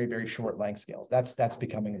these very, very short length scales. That's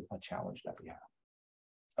becoming a challenge that we have.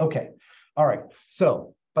 Okay, all right.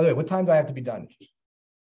 So by the way, what time do I have to be done?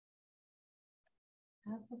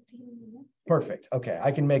 15 minutes. Perfect. Okay,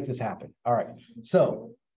 I can make this happen. All right.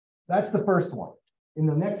 So that's the first one. In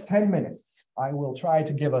the next 10 minutes, I will try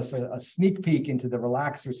to give us a sneak peek into the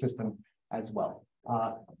relaxer system as well.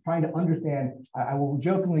 Trying to understand, I will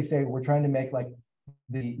jokingly say we're trying to make like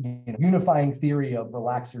the unifying theory of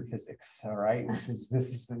relaxer physics. All right,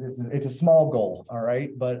 it's a small goal. All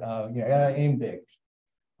right, but aim big.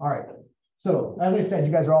 All right. So as I said,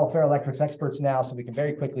 you guys are all ferroelectrics experts now, so we can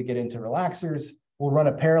very quickly get into relaxers. We'll run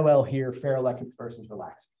a parallel here: ferroelectrics versus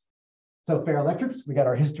relaxers. So ferroelectrics, we got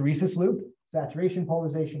our hysteresis loop, saturation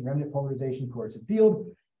polarization, remnant polarization, coercive field.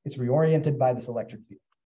 It's reoriented by this electric field.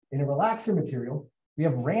 In a relaxer material, we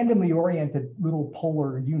have randomly oriented little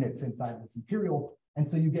polar units inside this material. And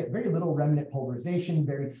so you get very little remnant polarization,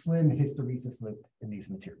 very slim hysteresis loop in these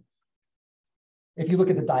materials. If you look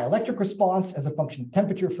at the dielectric response as a function of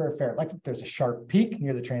temperature for a ferroelectric, there's a sharp peak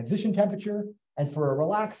near the transition temperature. And for a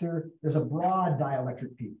relaxer, there's a broad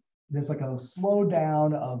dielectric peak. There's like a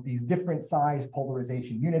slowdown of these different size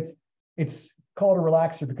polarization units. It's called a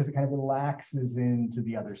relaxer because it kind of relaxes into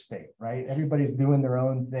the other state, right? Everybody's doing their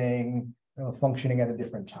own thing, functioning at a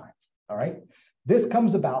different time, all right? This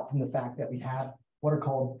comes about from the fact that we have what are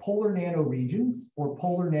called polar nanoregions or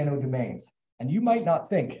polar nanodomains. And you might not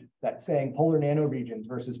think that saying polar nanoregions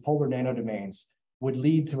versus polar nanodomains would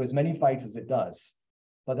lead to as many fights as it does.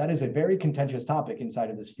 But that is a very contentious topic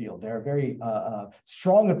inside of this field. There are very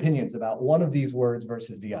strong opinions about one of these words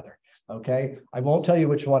versus the other. Okay, I won't tell you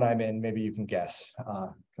which one I'm in. Maybe you can guess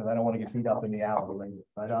because I don't want to get beat up in the alley later.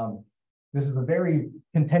 But this is a very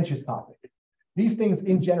contentious topic. These things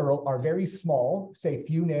in general are very small, say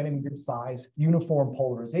few nanometer size, uniform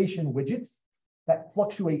polarization widgets that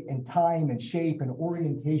fluctuate in time and shape and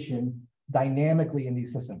orientation dynamically in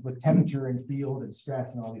these systems with temperature and field and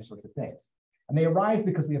stress and all these sorts of things. And they arise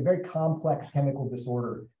because we have very complex chemical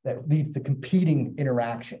disorder that leads to competing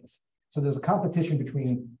interactions. So there's a competition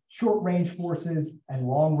between short-range forces and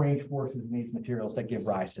long-range forces in these materials that give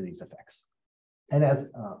rise to these effects. And as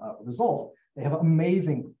a result, they have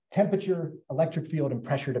amazing temperature, electric field, and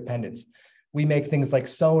pressure dependence. We make things like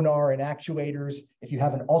sonar and actuators. If you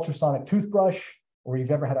have an ultrasonic toothbrush, or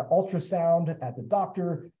you've ever had an ultrasound at the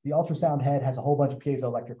doctor, the ultrasound head has a whole bunch of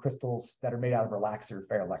piezoelectric crystals that are made out of relaxer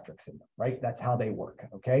ferroelectrics in them, right? That's how they work,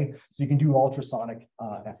 okay? So you can do ultrasonic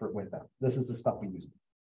effort with them. This is the stuff we use.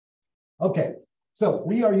 Okay, so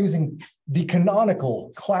we are using the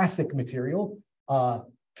canonical classic material,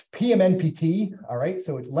 PMNPT, all right?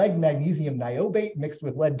 So it's lead magnesium niobate mixed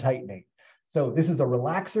with lead titanate. So this is a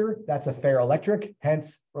relaxer, that's a ferroelectric,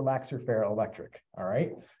 hence relaxer ferroelectric, all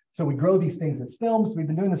right? So we grow these things as films. We've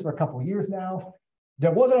been doing this for a couple of years now.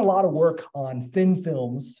 There wasn't a lot of work on thin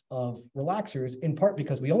films of relaxers, in part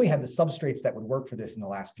because we only had the substrates that would work for this in the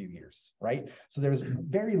last few years, right? So there was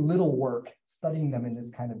very little work studying them in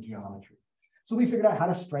this kind of geometry. So we figured out how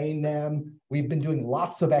to strain them. We've been doing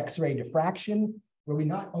lots of X-ray diffraction, where we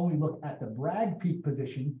not only look at the Bragg peak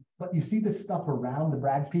position, but you see this stuff around the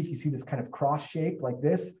Bragg peak. You see this kind of cross shape like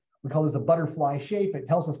this. We call this a butterfly shape. It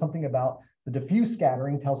tells us something about the diffuse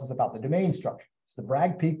scattering, tells us about the domain structure. So the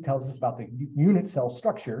Bragg peak tells us about the unit cell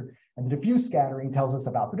structure, and the diffuse scattering tells us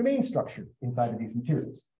about the domain structure inside of these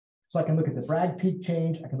materials. So I can look at the Bragg peak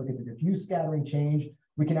change. I can look at the diffuse scattering change.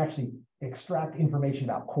 We can actually extract information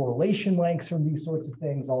about correlation lengths from these sorts of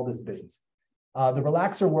things, all this business. The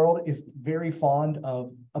relaxer world is very fond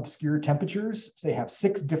of obscure temperatures. So they have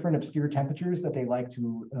 6 different obscure temperatures that they like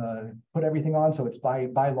to put everything on. So it's by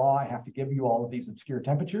law, I have to give you all of these obscure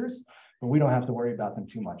temperatures, but we don't have to worry about them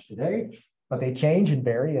too much today. But they change and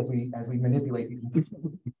vary as we manipulate these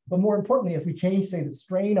materials. But more importantly, if we change, say, the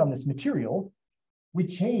strain on this material, we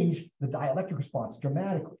change the dielectric response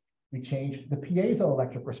dramatically. We change the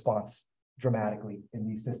piezoelectric response dramatically in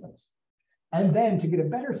these systems. And then to get a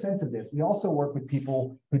better sense of this, we also work with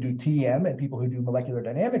people who do TEM and people who do molecular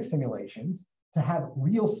dynamics simulations to have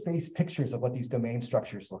real space pictures of what these domain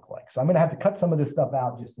structures look like. So I'm going to have to cut some of this stuff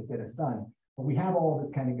out just to get us done, but we have all of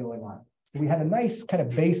this kind of going on. So we had a nice kind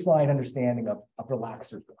of baseline understanding of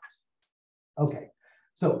relaxer force. Okay,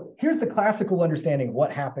 so here's the classical understanding of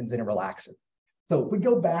what happens in a relaxer. So if we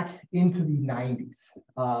go back into the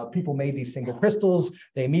 90s, people made these single crystals.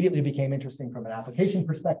 They immediately became interesting from an application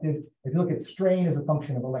perspective. If you look at strain as a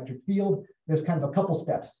function of electric field, there's kind of a couple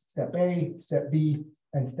steps, step A, step B,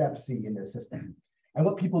 and step C in this system. And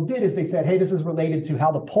what people did is they said, hey, this is related to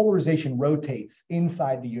how the polarization rotates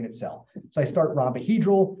inside the unit cell. So I start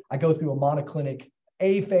rhombohedral, I go through a monoclinic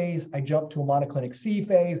A phase, I jump to a monoclinic C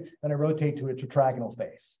phase, then I rotate to a tetragonal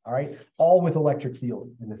phase, all right? All with electric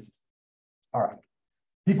field in this. All right.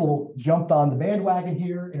 People jumped on the bandwagon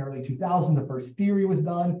here in early 2000. The first theory was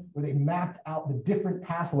done where they mapped out the different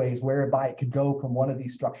pathways whereby it could go from one of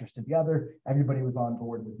these structures to the other. Everybody was on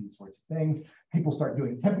board with these sorts of things. People start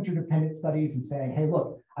doing temperature dependent studies and saying, hey,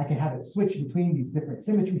 look, I can have it switch between these different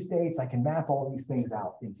symmetry states. I can map all these things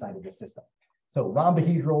out inside of the system. So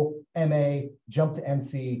rhombohedral, MA, jump to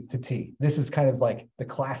MC to T. This is kind of like the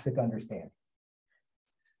classic understanding.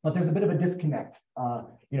 But there's a bit of a disconnect,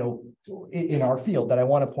 in our field that I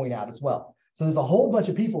want to point out as well. So there's a whole bunch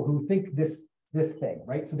of people who think this thing,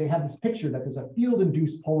 right? So they have this picture that there's a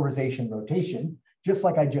field-induced polarization rotation, just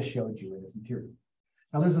like I just showed you in this material.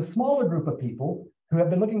 Now there's a smaller group of people who have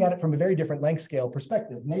been looking at it from a very different length scale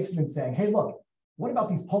perspective. And they've been saying, hey, look, what about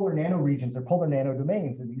these polar nanoregions or polar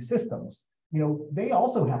nanodomains in these systems? They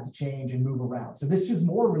also have to change and move around. So this is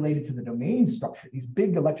more related to the domain structure. These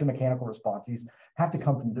big electromechanical responses have to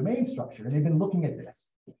come from the domain structure, and they've been looking at this.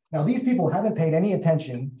 Now, these people haven't paid any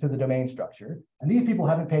attention to the domain structure, and these people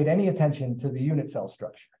haven't paid any attention to the unit cell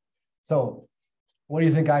structure. So what do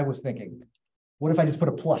you think I was thinking? What if I just put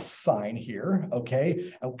a plus sign here,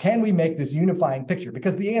 okay? Can we make this unifying picture?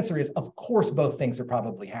 Because the answer is, of course, both things are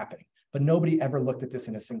probably happening, but nobody ever looked at this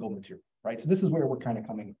in a single material, right? So this is where we're kind of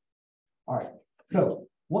coming. All right, so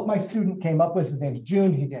what my student came up with, his name's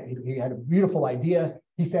June, he had a beautiful idea.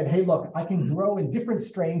 He said, hey, look, I can grow in different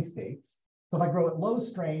strain states. So if I grow at low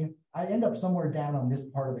strain, I end up somewhere down on this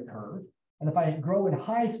part of the curve. And if I grow in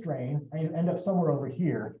high strain, I end up somewhere over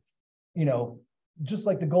here, just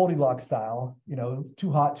like the Goldilocks style,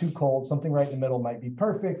 too hot, too cold, something right in the middle might be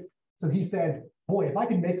perfect. So he said, boy, if I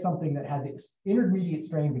could make something that had the intermediate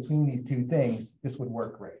strain between these two things, this would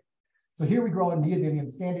work great. So here we grow on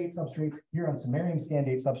neodymium standate substrates, here on samarium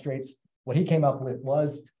standate substrates. What he came up with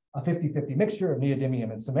was a 50-50 mixture of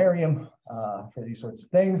neodymium and samarium for these sorts of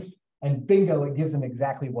things. And bingo, it gives him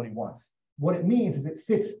exactly what he wants. What it means is it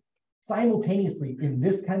sits simultaneously in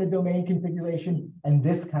this kind of domain configuration and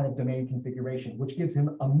this kind of domain configuration, which gives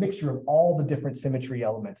him a mixture of all the different symmetry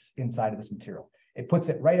elements inside of this material. It puts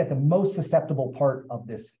it right at the most susceptible part of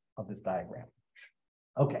this diagram.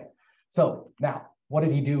 Okay, so now, what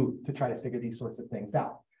did he do to try to figure these sorts of things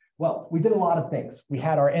out? Well, we did a lot of things. We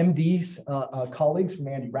had our MDs, colleagues from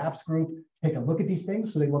Andy Rapp's group, take a look at these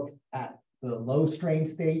things. So they looked at the low strain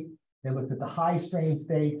state, they looked at the high strain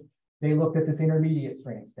state, they looked at this intermediate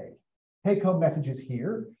strain state. Take home messages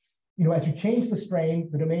here. As you change the strain,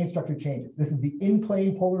 the domain structure changes. This is the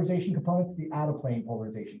in-plane polarization components, the out-of-plane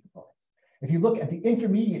polarization components. If you look at the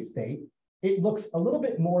intermediate state, it looks a little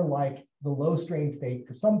bit more like the low strain state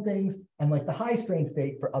for some things and like the high strain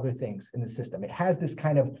state for other things in the system. It has this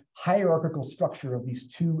kind of hierarchical structure of these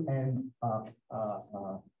two end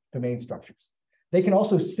domain structures. They can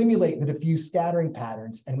also simulate the diffuse scattering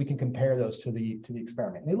patterns, and we can compare those to the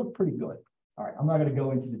experiment. And they look pretty good. All right, I'm not going to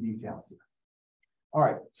go into the details here. All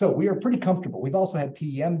right, so we are pretty comfortable. We've also had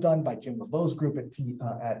TEM done by Jim LeBeau's group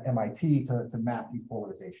at MIT to map these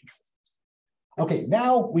polarization systems. Okay,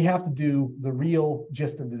 now we have to do the real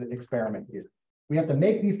gist of the experiment here. We have to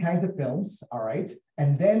make these kinds of films, all right?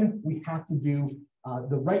 And then we have to do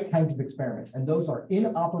the right kinds of experiments. And those are in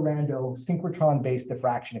operando synchrotron-based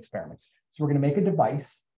diffraction experiments. So we're gonna make a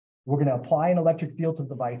device, we're gonna apply an electric field to the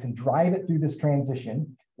device and drive it through this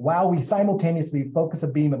transition while we simultaneously focus a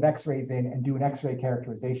beam of X-rays in and do an X-ray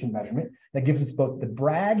characterization measurement that gives us both the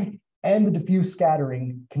Bragg and the diffuse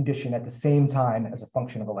scattering condition at the same time as a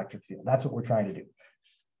function of electric field. That's what we're trying to do.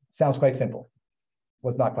 Sounds quite simple.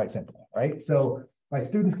 Was not quite simple, right? So my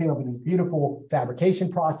students came up with this beautiful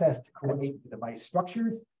fabrication process to create the device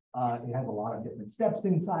structures. It has a lot of different steps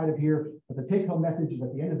inside of here, but the take-home message is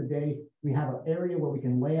at the end of the day, we have an area where we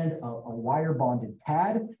can land a wire-bonded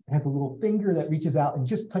pad. It has a little finger that reaches out and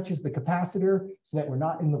just touches the capacitor so that we're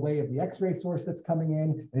not in the way of the X-ray source that's coming in,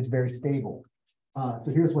 and it's very stable.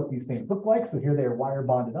 So here's what these things look like. So here they are wire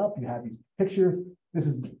bonded up. You have these pictures. This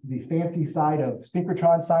is the fancy side of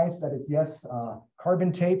synchrotron science. That is, yes,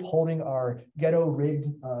 carbon tape holding our ghetto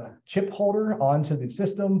rigged chip holder onto the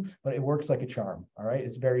system, but it works like a charm. All right,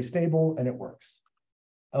 it's very stable and it works.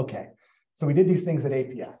 Okay, So we did these things at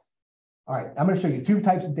APS. All right, I'm going to show you two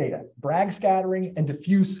types of data, Bragg scattering and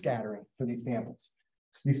diffuse scattering for these samples.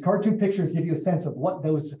 These cartoon pictures give you a sense of what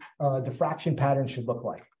those diffraction patterns should look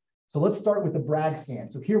like. So let's start with the Bragg scan.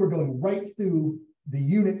 So here we're going right through the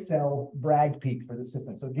unit cell Bragg peak for the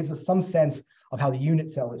system. So it gives us some sense of how the unit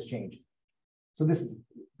cell is changing. So this is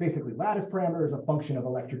basically lattice parameter as a function of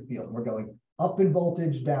electric field. And we're going up in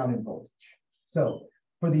voltage, down in voltage. So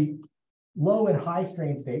for the low and high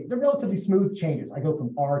strain state, they're relatively smooth changes. I go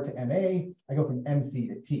from R to MA, I go from MC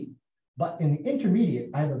to T. But in the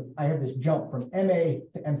intermediate, I have this jump from MA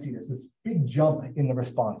to MC. There's this big jump in the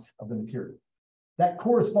response of the material. That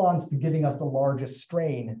corresponds to giving us the largest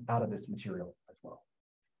strain out of this material as well.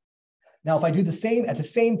 Now, if I do the same at the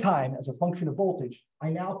same time as a function of voltage, I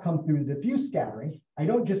now come through the diffuse scattering. I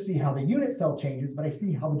don't just see how the unit cell changes, but I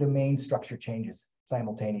see how the domain structure changes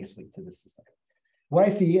simultaneously to the system. What I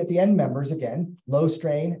see at the end members, again, low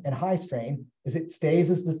strain and high strain, is it stays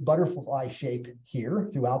as this butterfly shape here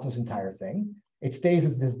throughout this entire thing. It stays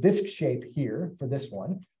as this disc shape here for this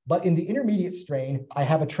one. But in the intermediate strain, I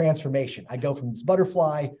have a transformation. I go from this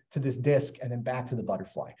butterfly to this disc and then back to the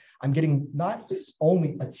butterfly. I'm getting not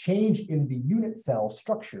only a change in the unit cell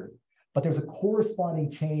structure, but there's a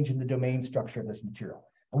corresponding change in the domain structure of this material.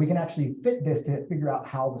 And we can actually fit this to figure out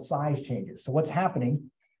how the size changes. So what's happening,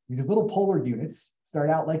 these little polar units start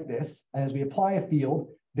out like this. And as we apply a field,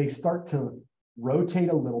 they start to rotate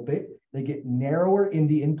a little bit. They get narrower in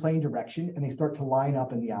the in-plane direction, and they start to line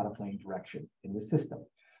up in the out-of-plane direction in the system.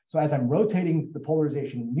 So as I'm rotating the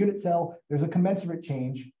polarization in the unit cell, there's a commensurate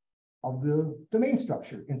change of the domain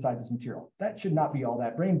structure inside this material. That should not be all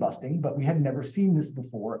that brain busting, but we had never seen this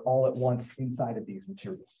before all at once inside of these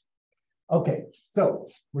materials. Okay, so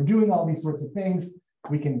we're doing all these sorts of things.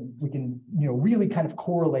 We can really kind of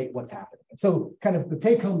correlate what's happening. And so kind of the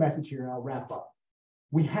take-home message here, and I'll wrap up.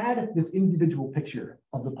 We had this individual picture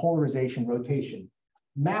of the polarization rotation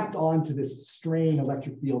mapped onto this strain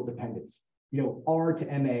electric field dependence. R to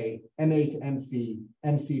MA, MA to MC,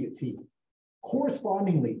 MC to T.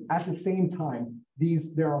 Correspondingly, at the same time,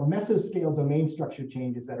 there are mesoscale domain structure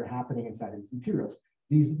changes that are happening inside of these materials.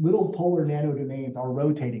 These little polar nanodomains are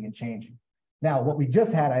rotating and changing. Now, what we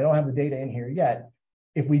just had, I don't have the data in here yet.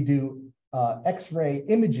 If we do X-ray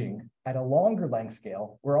imaging at a longer length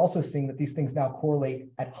scale, we're also seeing that these things now correlate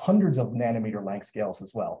at hundreds of nanometer length scales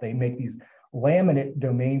as well. They make these laminate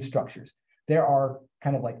domain structures. There are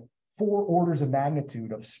kind of like 4 orders of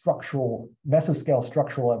magnitude of mesoscale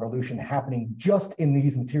structural evolution happening just in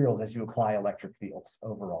these materials as you apply electric fields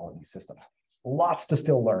overall in these systems. Lots to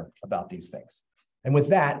still learn about these things. And with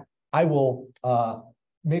that, I will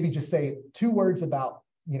maybe just say 2 words about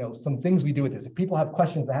some things we do with this. If people have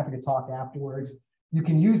questions, they're happy to talk afterwards. You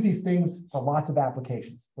can use these things for lots of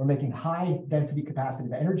applications. We're making high density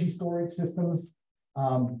capacitive energy storage systems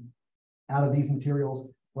out of these materials.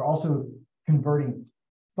 We're also converting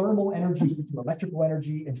thermal energy into electrical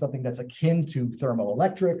energy in something that's akin to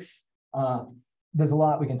thermoelectrics. There's a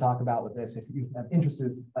lot we can talk about with this if you have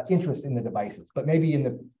interest in the devices. But maybe in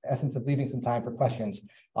the essence of leaving some time for questions,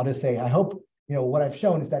 I'll just say, I hope what I've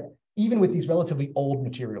shown is that even with these relatively old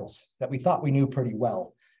materials that we thought we knew pretty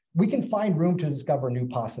well, we can find room to discover new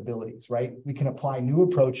possibilities, right? We can apply new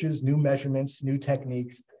approaches, new measurements, new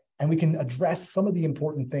techniques, and we can address some of the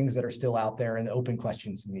important things that are still out there and open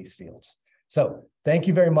questions in these fields. So thank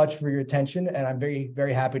you very much for your attention, and I'm very,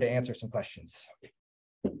 very happy to answer some questions.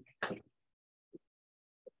 Thank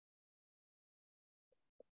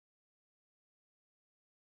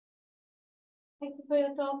you for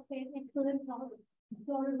your talk. Excellent talk. The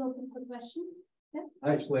floor is open for questions. Yeah.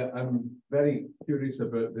 Actually, I'm very curious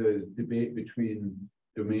about the debate between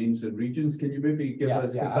domains and regions. Can you maybe give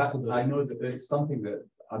us, absolutely. I know that it's something that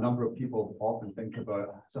a number of people often think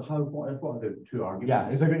about. So what are the 2 arguments? Yeah,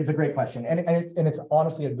 it's a great question. And it's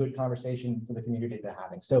honestly a good conversation for the community to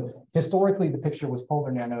having. So historically, the picture was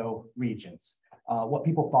polar nano regions. What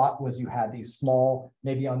people thought was you had these small,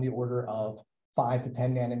 maybe on the order of 5 to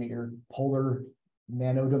 10 nanometer polar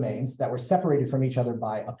nanodomains that were separated from each other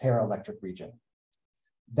by a paraelectric region.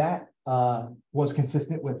 That was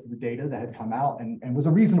consistent with the data that had come out and was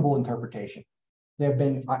a reasonable interpretation. There have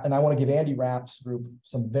been, and I want to give Andy Rapp's group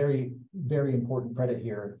some very, very important credit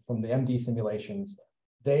here from the MD simulations.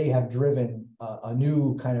 They have driven a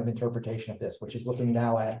new kind of interpretation of this, which is looking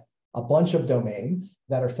now at a bunch of domains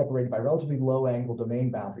that are separated by relatively low angle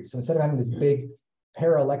domain boundaries. So instead of having this big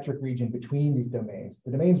paraelectric region between these domains,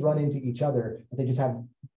 the domains run into each other, but they just have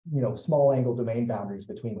small angle domain boundaries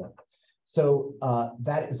between them. So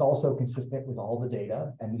that is also consistent with all the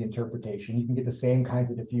data and the interpretation. You can get the same kinds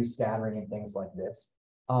of diffuse scattering and things like this.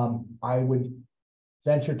 I would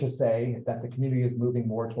venture to say that the community is moving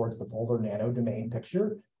more towards the polar nano domain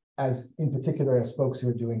picture, as in particular, as folks who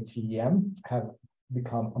are doing TEM have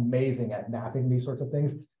become amazing at mapping these sorts of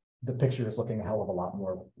things. The picture is looking a hell of a lot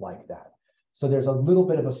more like that. So there's a little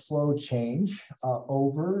bit of a slow change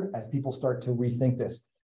over as people start to rethink this.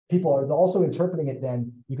 People are also interpreting it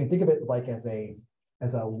then, you can think of it like as a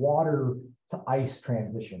water to ice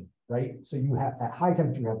transition, right? So you have, at high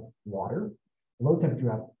temperature, you have water, low temperature, you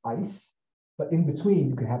have ice, but in between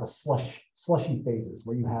you can have a slushy phases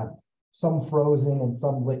where you have some frozen and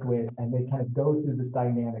some liquid, and they kind of go through this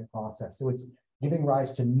dynamic process. So it's giving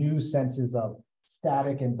rise to new senses of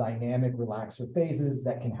static and dynamic relaxer phases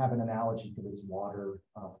that can have an analogy to this water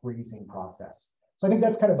freezing process. So I think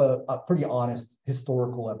that's kind of a pretty honest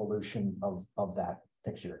historical evolution of that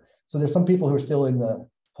picture. So there's some people who are still in the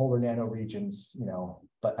polar nano regions, you know,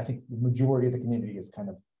 but I think the majority of the community is kind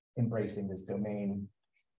of embracing this domain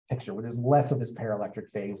picture where there's less of this paraelectric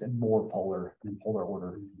phase and more polar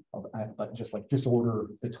order, but just like disorder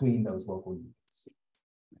between those local units.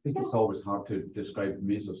 I think it's always hard to describe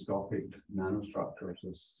mesoscopic nanostructures.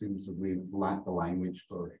 It seems that we lack the language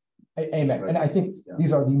for. Amen. And I think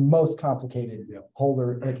these are the most complicated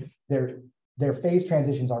polar, like their phase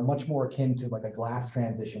transitions are much more akin to like a glass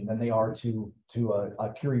transition than they are to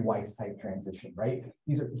a Curie-Weiss type transition, right?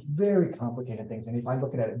 These are very complicated things. And if I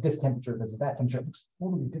look at it at this temperature versus that temperature, it looks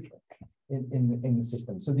totally different in the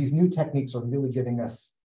system. So these new techniques are really giving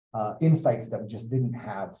us insights that we just didn't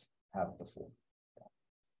have before.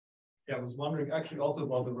 Yeah, I was wondering actually also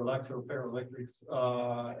about the relaxer ferroelectrics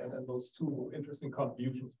and those two interesting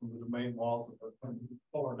contributions from the domain walls and the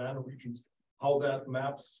polar nano regions, how that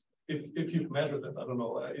maps, if you've measured it, I don't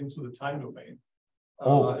know, into the time domain.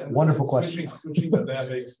 Wonderful question. Switching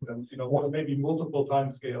dynamics and, you know, maybe multiple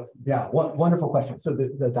time scales. Yeah, wonderful question. So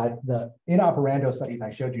the in operando studies I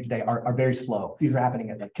showed you today are very slow. These are happening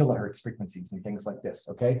at like kilohertz frequencies and things like this,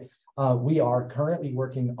 okay? We are currently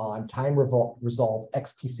working on time resolved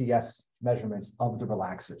XPCS measurements of the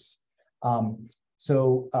relaxers.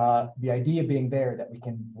 So the idea being there that we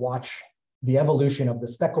can watch the evolution of the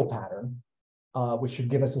speckle pattern, which should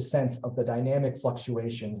give us a sense of the dynamic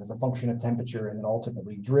fluctuations as a function of temperature and then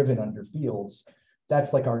ultimately driven under fields.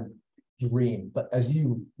 That's like our dream. But as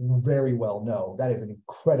you very well know, that is an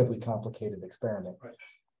incredibly complicated experiment. Right.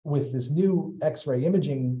 With this new X-ray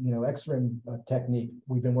imaging, you know, X-ray technique,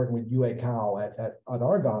 we've been working with Yue Cao at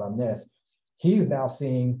Argonne on this. He's now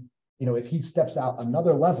seeing, you know, if he steps out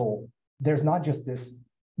another level, there's not just this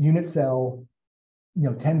unit cell, you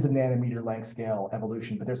know, tens of nanometer length scale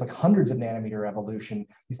evolution, but there's like hundreds of nanometer evolution.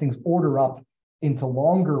 These things order up into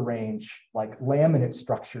longer range, like laminate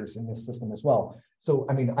structures in this system as well. So,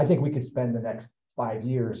 I mean, I think we could spend the next 5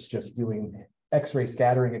 years just doing X-ray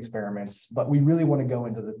scattering experiments, but we really want to go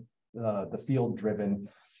into the field driven.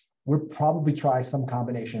 We'll probably try some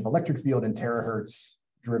combination of electric field and terahertz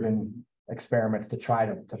driven experiments to try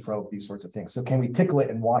to probe these sorts of things. So can we tickle it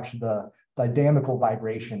and watch the dynamical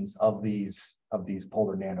vibrations of these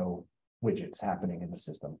polar nano widgets happening in the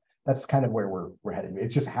system? That's kind of where we're headed. It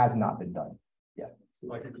just has not been done yet. So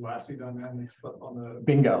like a glassy dynamics, but on a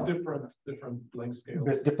bingo different length scale.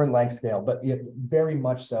 Different length scale, but yeah, very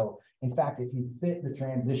much so. In fact, if you fit the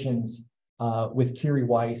transitions with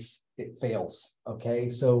Curie-Weiss, it fails. Okay,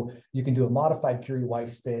 so you can do a modified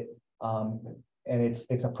Curie-Weiss fit. And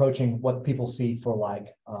it's approaching what people see for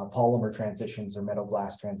like polymer transitions or metal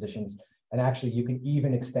glass transitions. And actually, you can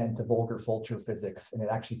even extend to Volger-Fulcher physics, and it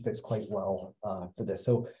actually fits quite well for this.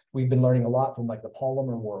 So we've been learning a lot from like the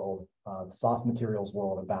polymer world, the soft materials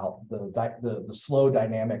world about the slow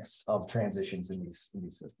dynamics of transitions in these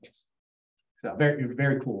systems. So very,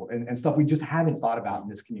 very cool, and stuff we just haven't thought about in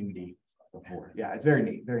this community before. Yeah, it's very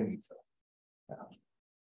neat stuff. Yeah.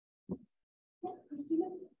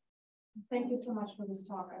 Thank you so much for this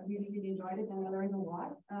talk. I really, really enjoyed it and I learned a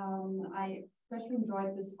lot. I especially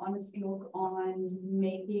enjoyed this honest look on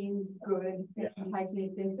making good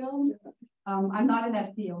tightly thin films. I'm not in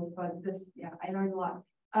that field, but this, yeah, I learned a lot.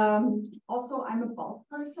 Also, I'm a bulk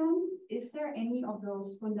person. Is there any of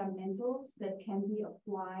those fundamentals that can be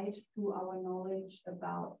applied to our knowledge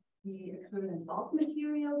about the equivalent bulk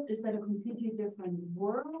materials? Is that a completely different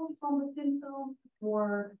world from the thin film,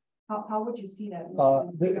 or how would you see that?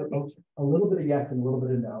 A little bit of yes and a little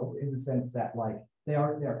bit of no, in the sense that like they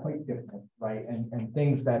are quite different, right? And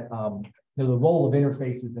things that you know, the role of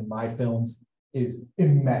interfaces in my films is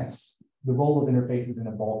immense. The role of interfaces in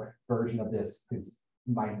a bulk version of this is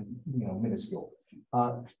minuscule.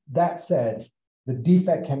 That said, the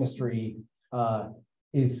defect chemistry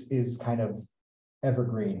is kind of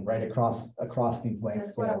evergreen, right, across these length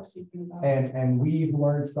That's what I was scales. thinking about. And we've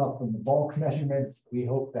learned stuff from the bulk measurements. We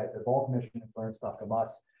hope that the bulk measurements learn stuff from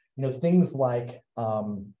us. You know, things like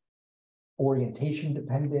orientation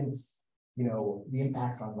dependence, you know, the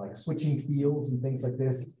impacts on like switching fields and things like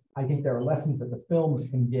this. I think there are lessons that the films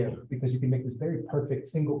can give, because you can make this very perfect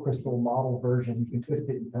single crystal model version. You can twist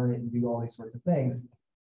it and turn it and do all these sorts of things.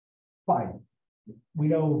 Fine. We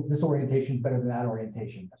know this orientation is better than that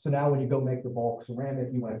orientation. So now when you go make the bulk ceramic,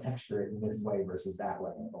 you want to texture it in this way versus that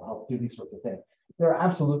way. It'll help do these sorts of things. There are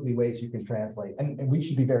absolutely ways you can translate. And we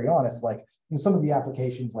should be very honest, like in some of the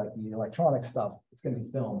applications, like the electronic stuff, it's going to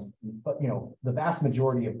be films. But, you know, the vast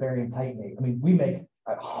majority of barium titanate, I mean, we make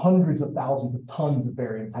hundreds of thousands of tons of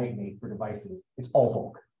barium titanate for devices. It's all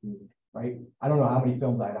bulk, right? I don't know how many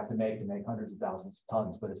films I'd have to make hundreds of thousands of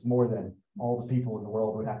tons, but it's more than all the people in the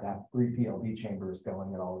world would have to have 3 PLD chambers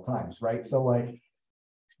going at all the times, right? So like,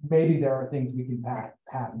 maybe there are things we can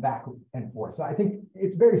pass back and forth. So I think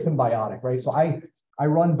it's very symbiotic, right? So I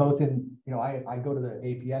run both in, you know, I go to the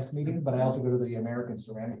APS meeting, but I also go to the American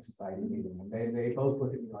Ceramic Society meeting, and they both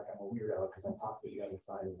look at me like I'm a weirdo because I talk to the other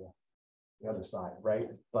side of the other side, right?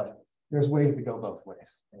 But there's ways to go both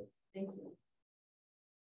ways. Right? Thank you.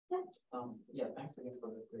 Yeah, thanks again for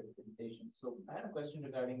the great presentation. So I had a question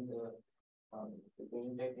regarding the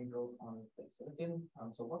green technique growth on the silicon.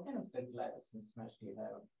 So what kind of lattice mismatch do you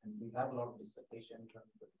have? And we have a lot of dislocation in terms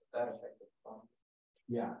of that effect of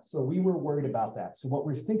Yeah, so we were worried about that. So what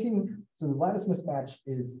we're thinking, so the lattice mismatch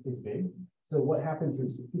is big. So what happens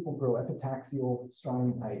is people grow epitaxial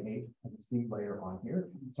strontium titanate as a seed layer on here.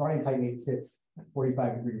 Strontium titanate sits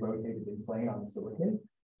 45-degree rotated in plane on the silicon.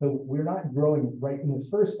 So we're not growing right in this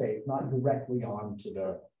first phase, not directly onto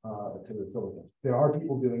the silicon. There are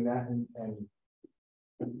people doing that, and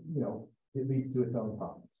you know, it leads to its own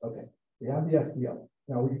problems. Okay, we have the SDO.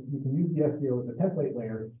 Now you can use the SDO as a template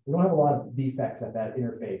layer. We don't have a lot of defects at that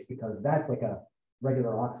interface because that's like a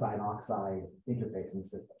regular oxide interface in the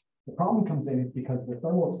system. The problem comes in because the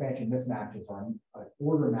thermal expansion mismatches are an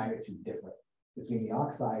order of magnitude different between the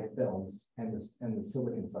oxide films and the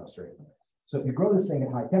silicon substrate. So if you grow this thing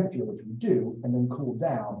at high temperature, which we do, and then cool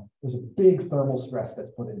down, there's a big thermal stress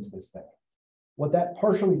that's put into this thing. What that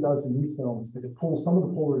partially does in these films is it pulls some of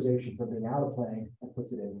the polarization from being out of plane and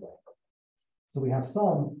puts it in plane. So we have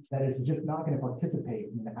some that is just not going to participate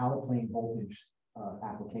in the out of plane voltage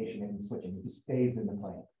application and switching. It just stays in the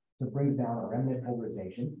plane. So it brings down a remnant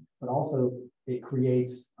polarization, but also it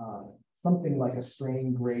creates something like a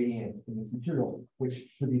strain gradient in this material, which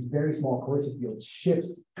for these very small coercive fields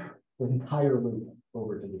shifts the entire loop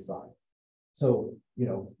over to the side. So, you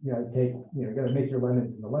got to make your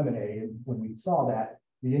lemons in the lemonade. And when we saw that,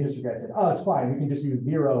 the industry guy said, oh, it's fine. We can just use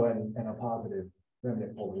 0 and a positive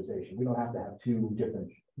remnant polarization. We don't have to have 2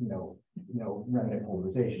 different, remnant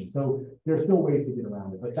polarizations. So there's still ways to get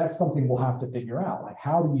around it, but that's something we'll have to figure out. Like,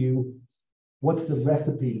 what's the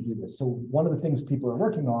recipe to do this? So one of the things people are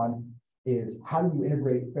working on is how do you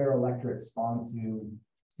integrate ferroelectrics onto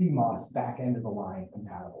CMOS back end of the line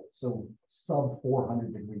compatible? So sub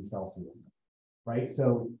 400 degrees Celsius, right?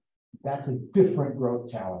 So that's a different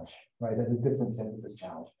growth challenge, right? That's a different synthesis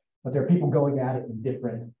challenge. But there are people going at it in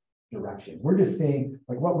different directions. We're just seeing,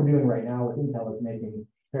 like what we're doing right now with Intel is making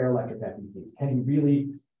ferroelectric FETs. Can you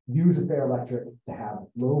really use a ferroelectric to have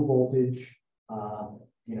low voltage,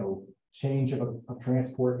 change of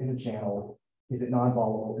transport in a channel? Is it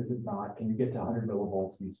non-volatile? Is it not? Can you get to 100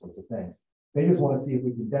 millivolts? These sorts of things. They just want to see if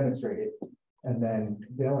we can demonstrate it. And then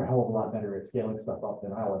they're a hell of a lot better at scaling stuff up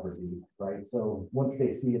than I'll ever be, right? So once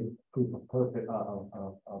they see a proof of perfect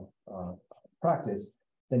practice,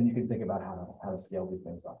 then you can think about how to scale these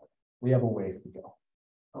things up. We have a ways to go.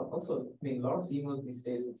 Also, I mean, a lot of CMOS these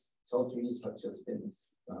days, it's all 3D structures, pins.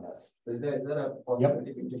 Yes. Is there a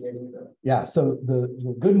possibility of integrating the? Yeah, so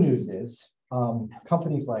the good news is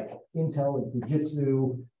companies like Intel and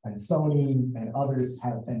Fujitsu and Sony and others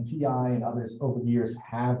and TI and others over the years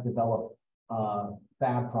have developed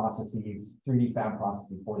fab processes, 3D fab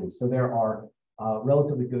processes for these. So there are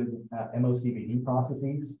relatively good MOCVD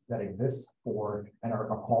processes that exist for and are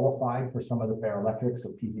qualified for some of the ferroelectrics. So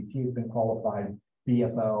PZT has been qualified,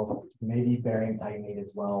 BFO, maybe barium titanate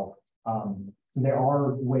as well. So there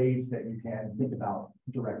are ways that you can think about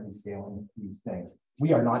directly scaling these things.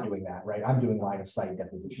 We are not doing that, right? I'm doing line of sight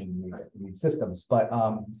deposition in these systems, but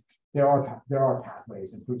there are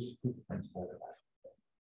pathways and proofs of principle.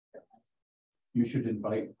 You should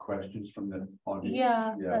invite questions from the audience.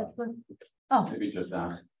 Yeah. That was, oh. Maybe just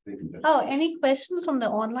ask. They can just. Oh, any questions from the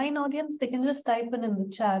online audience? They can just type in the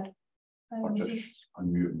chat. Or just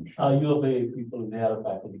unmute. You obey people, they are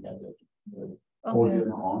faculty candidate. Oh, you're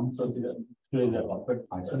not on. So Clearly,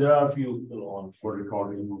 but there are a few still on For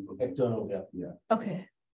recording. external, yeah. Okay.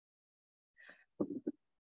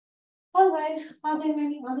 All right, are there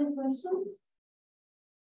any other questions?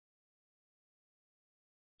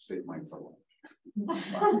 Save mine for lunch.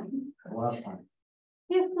 A lot of time.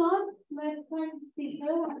 If not, let's thank the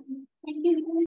speaker. Thank you.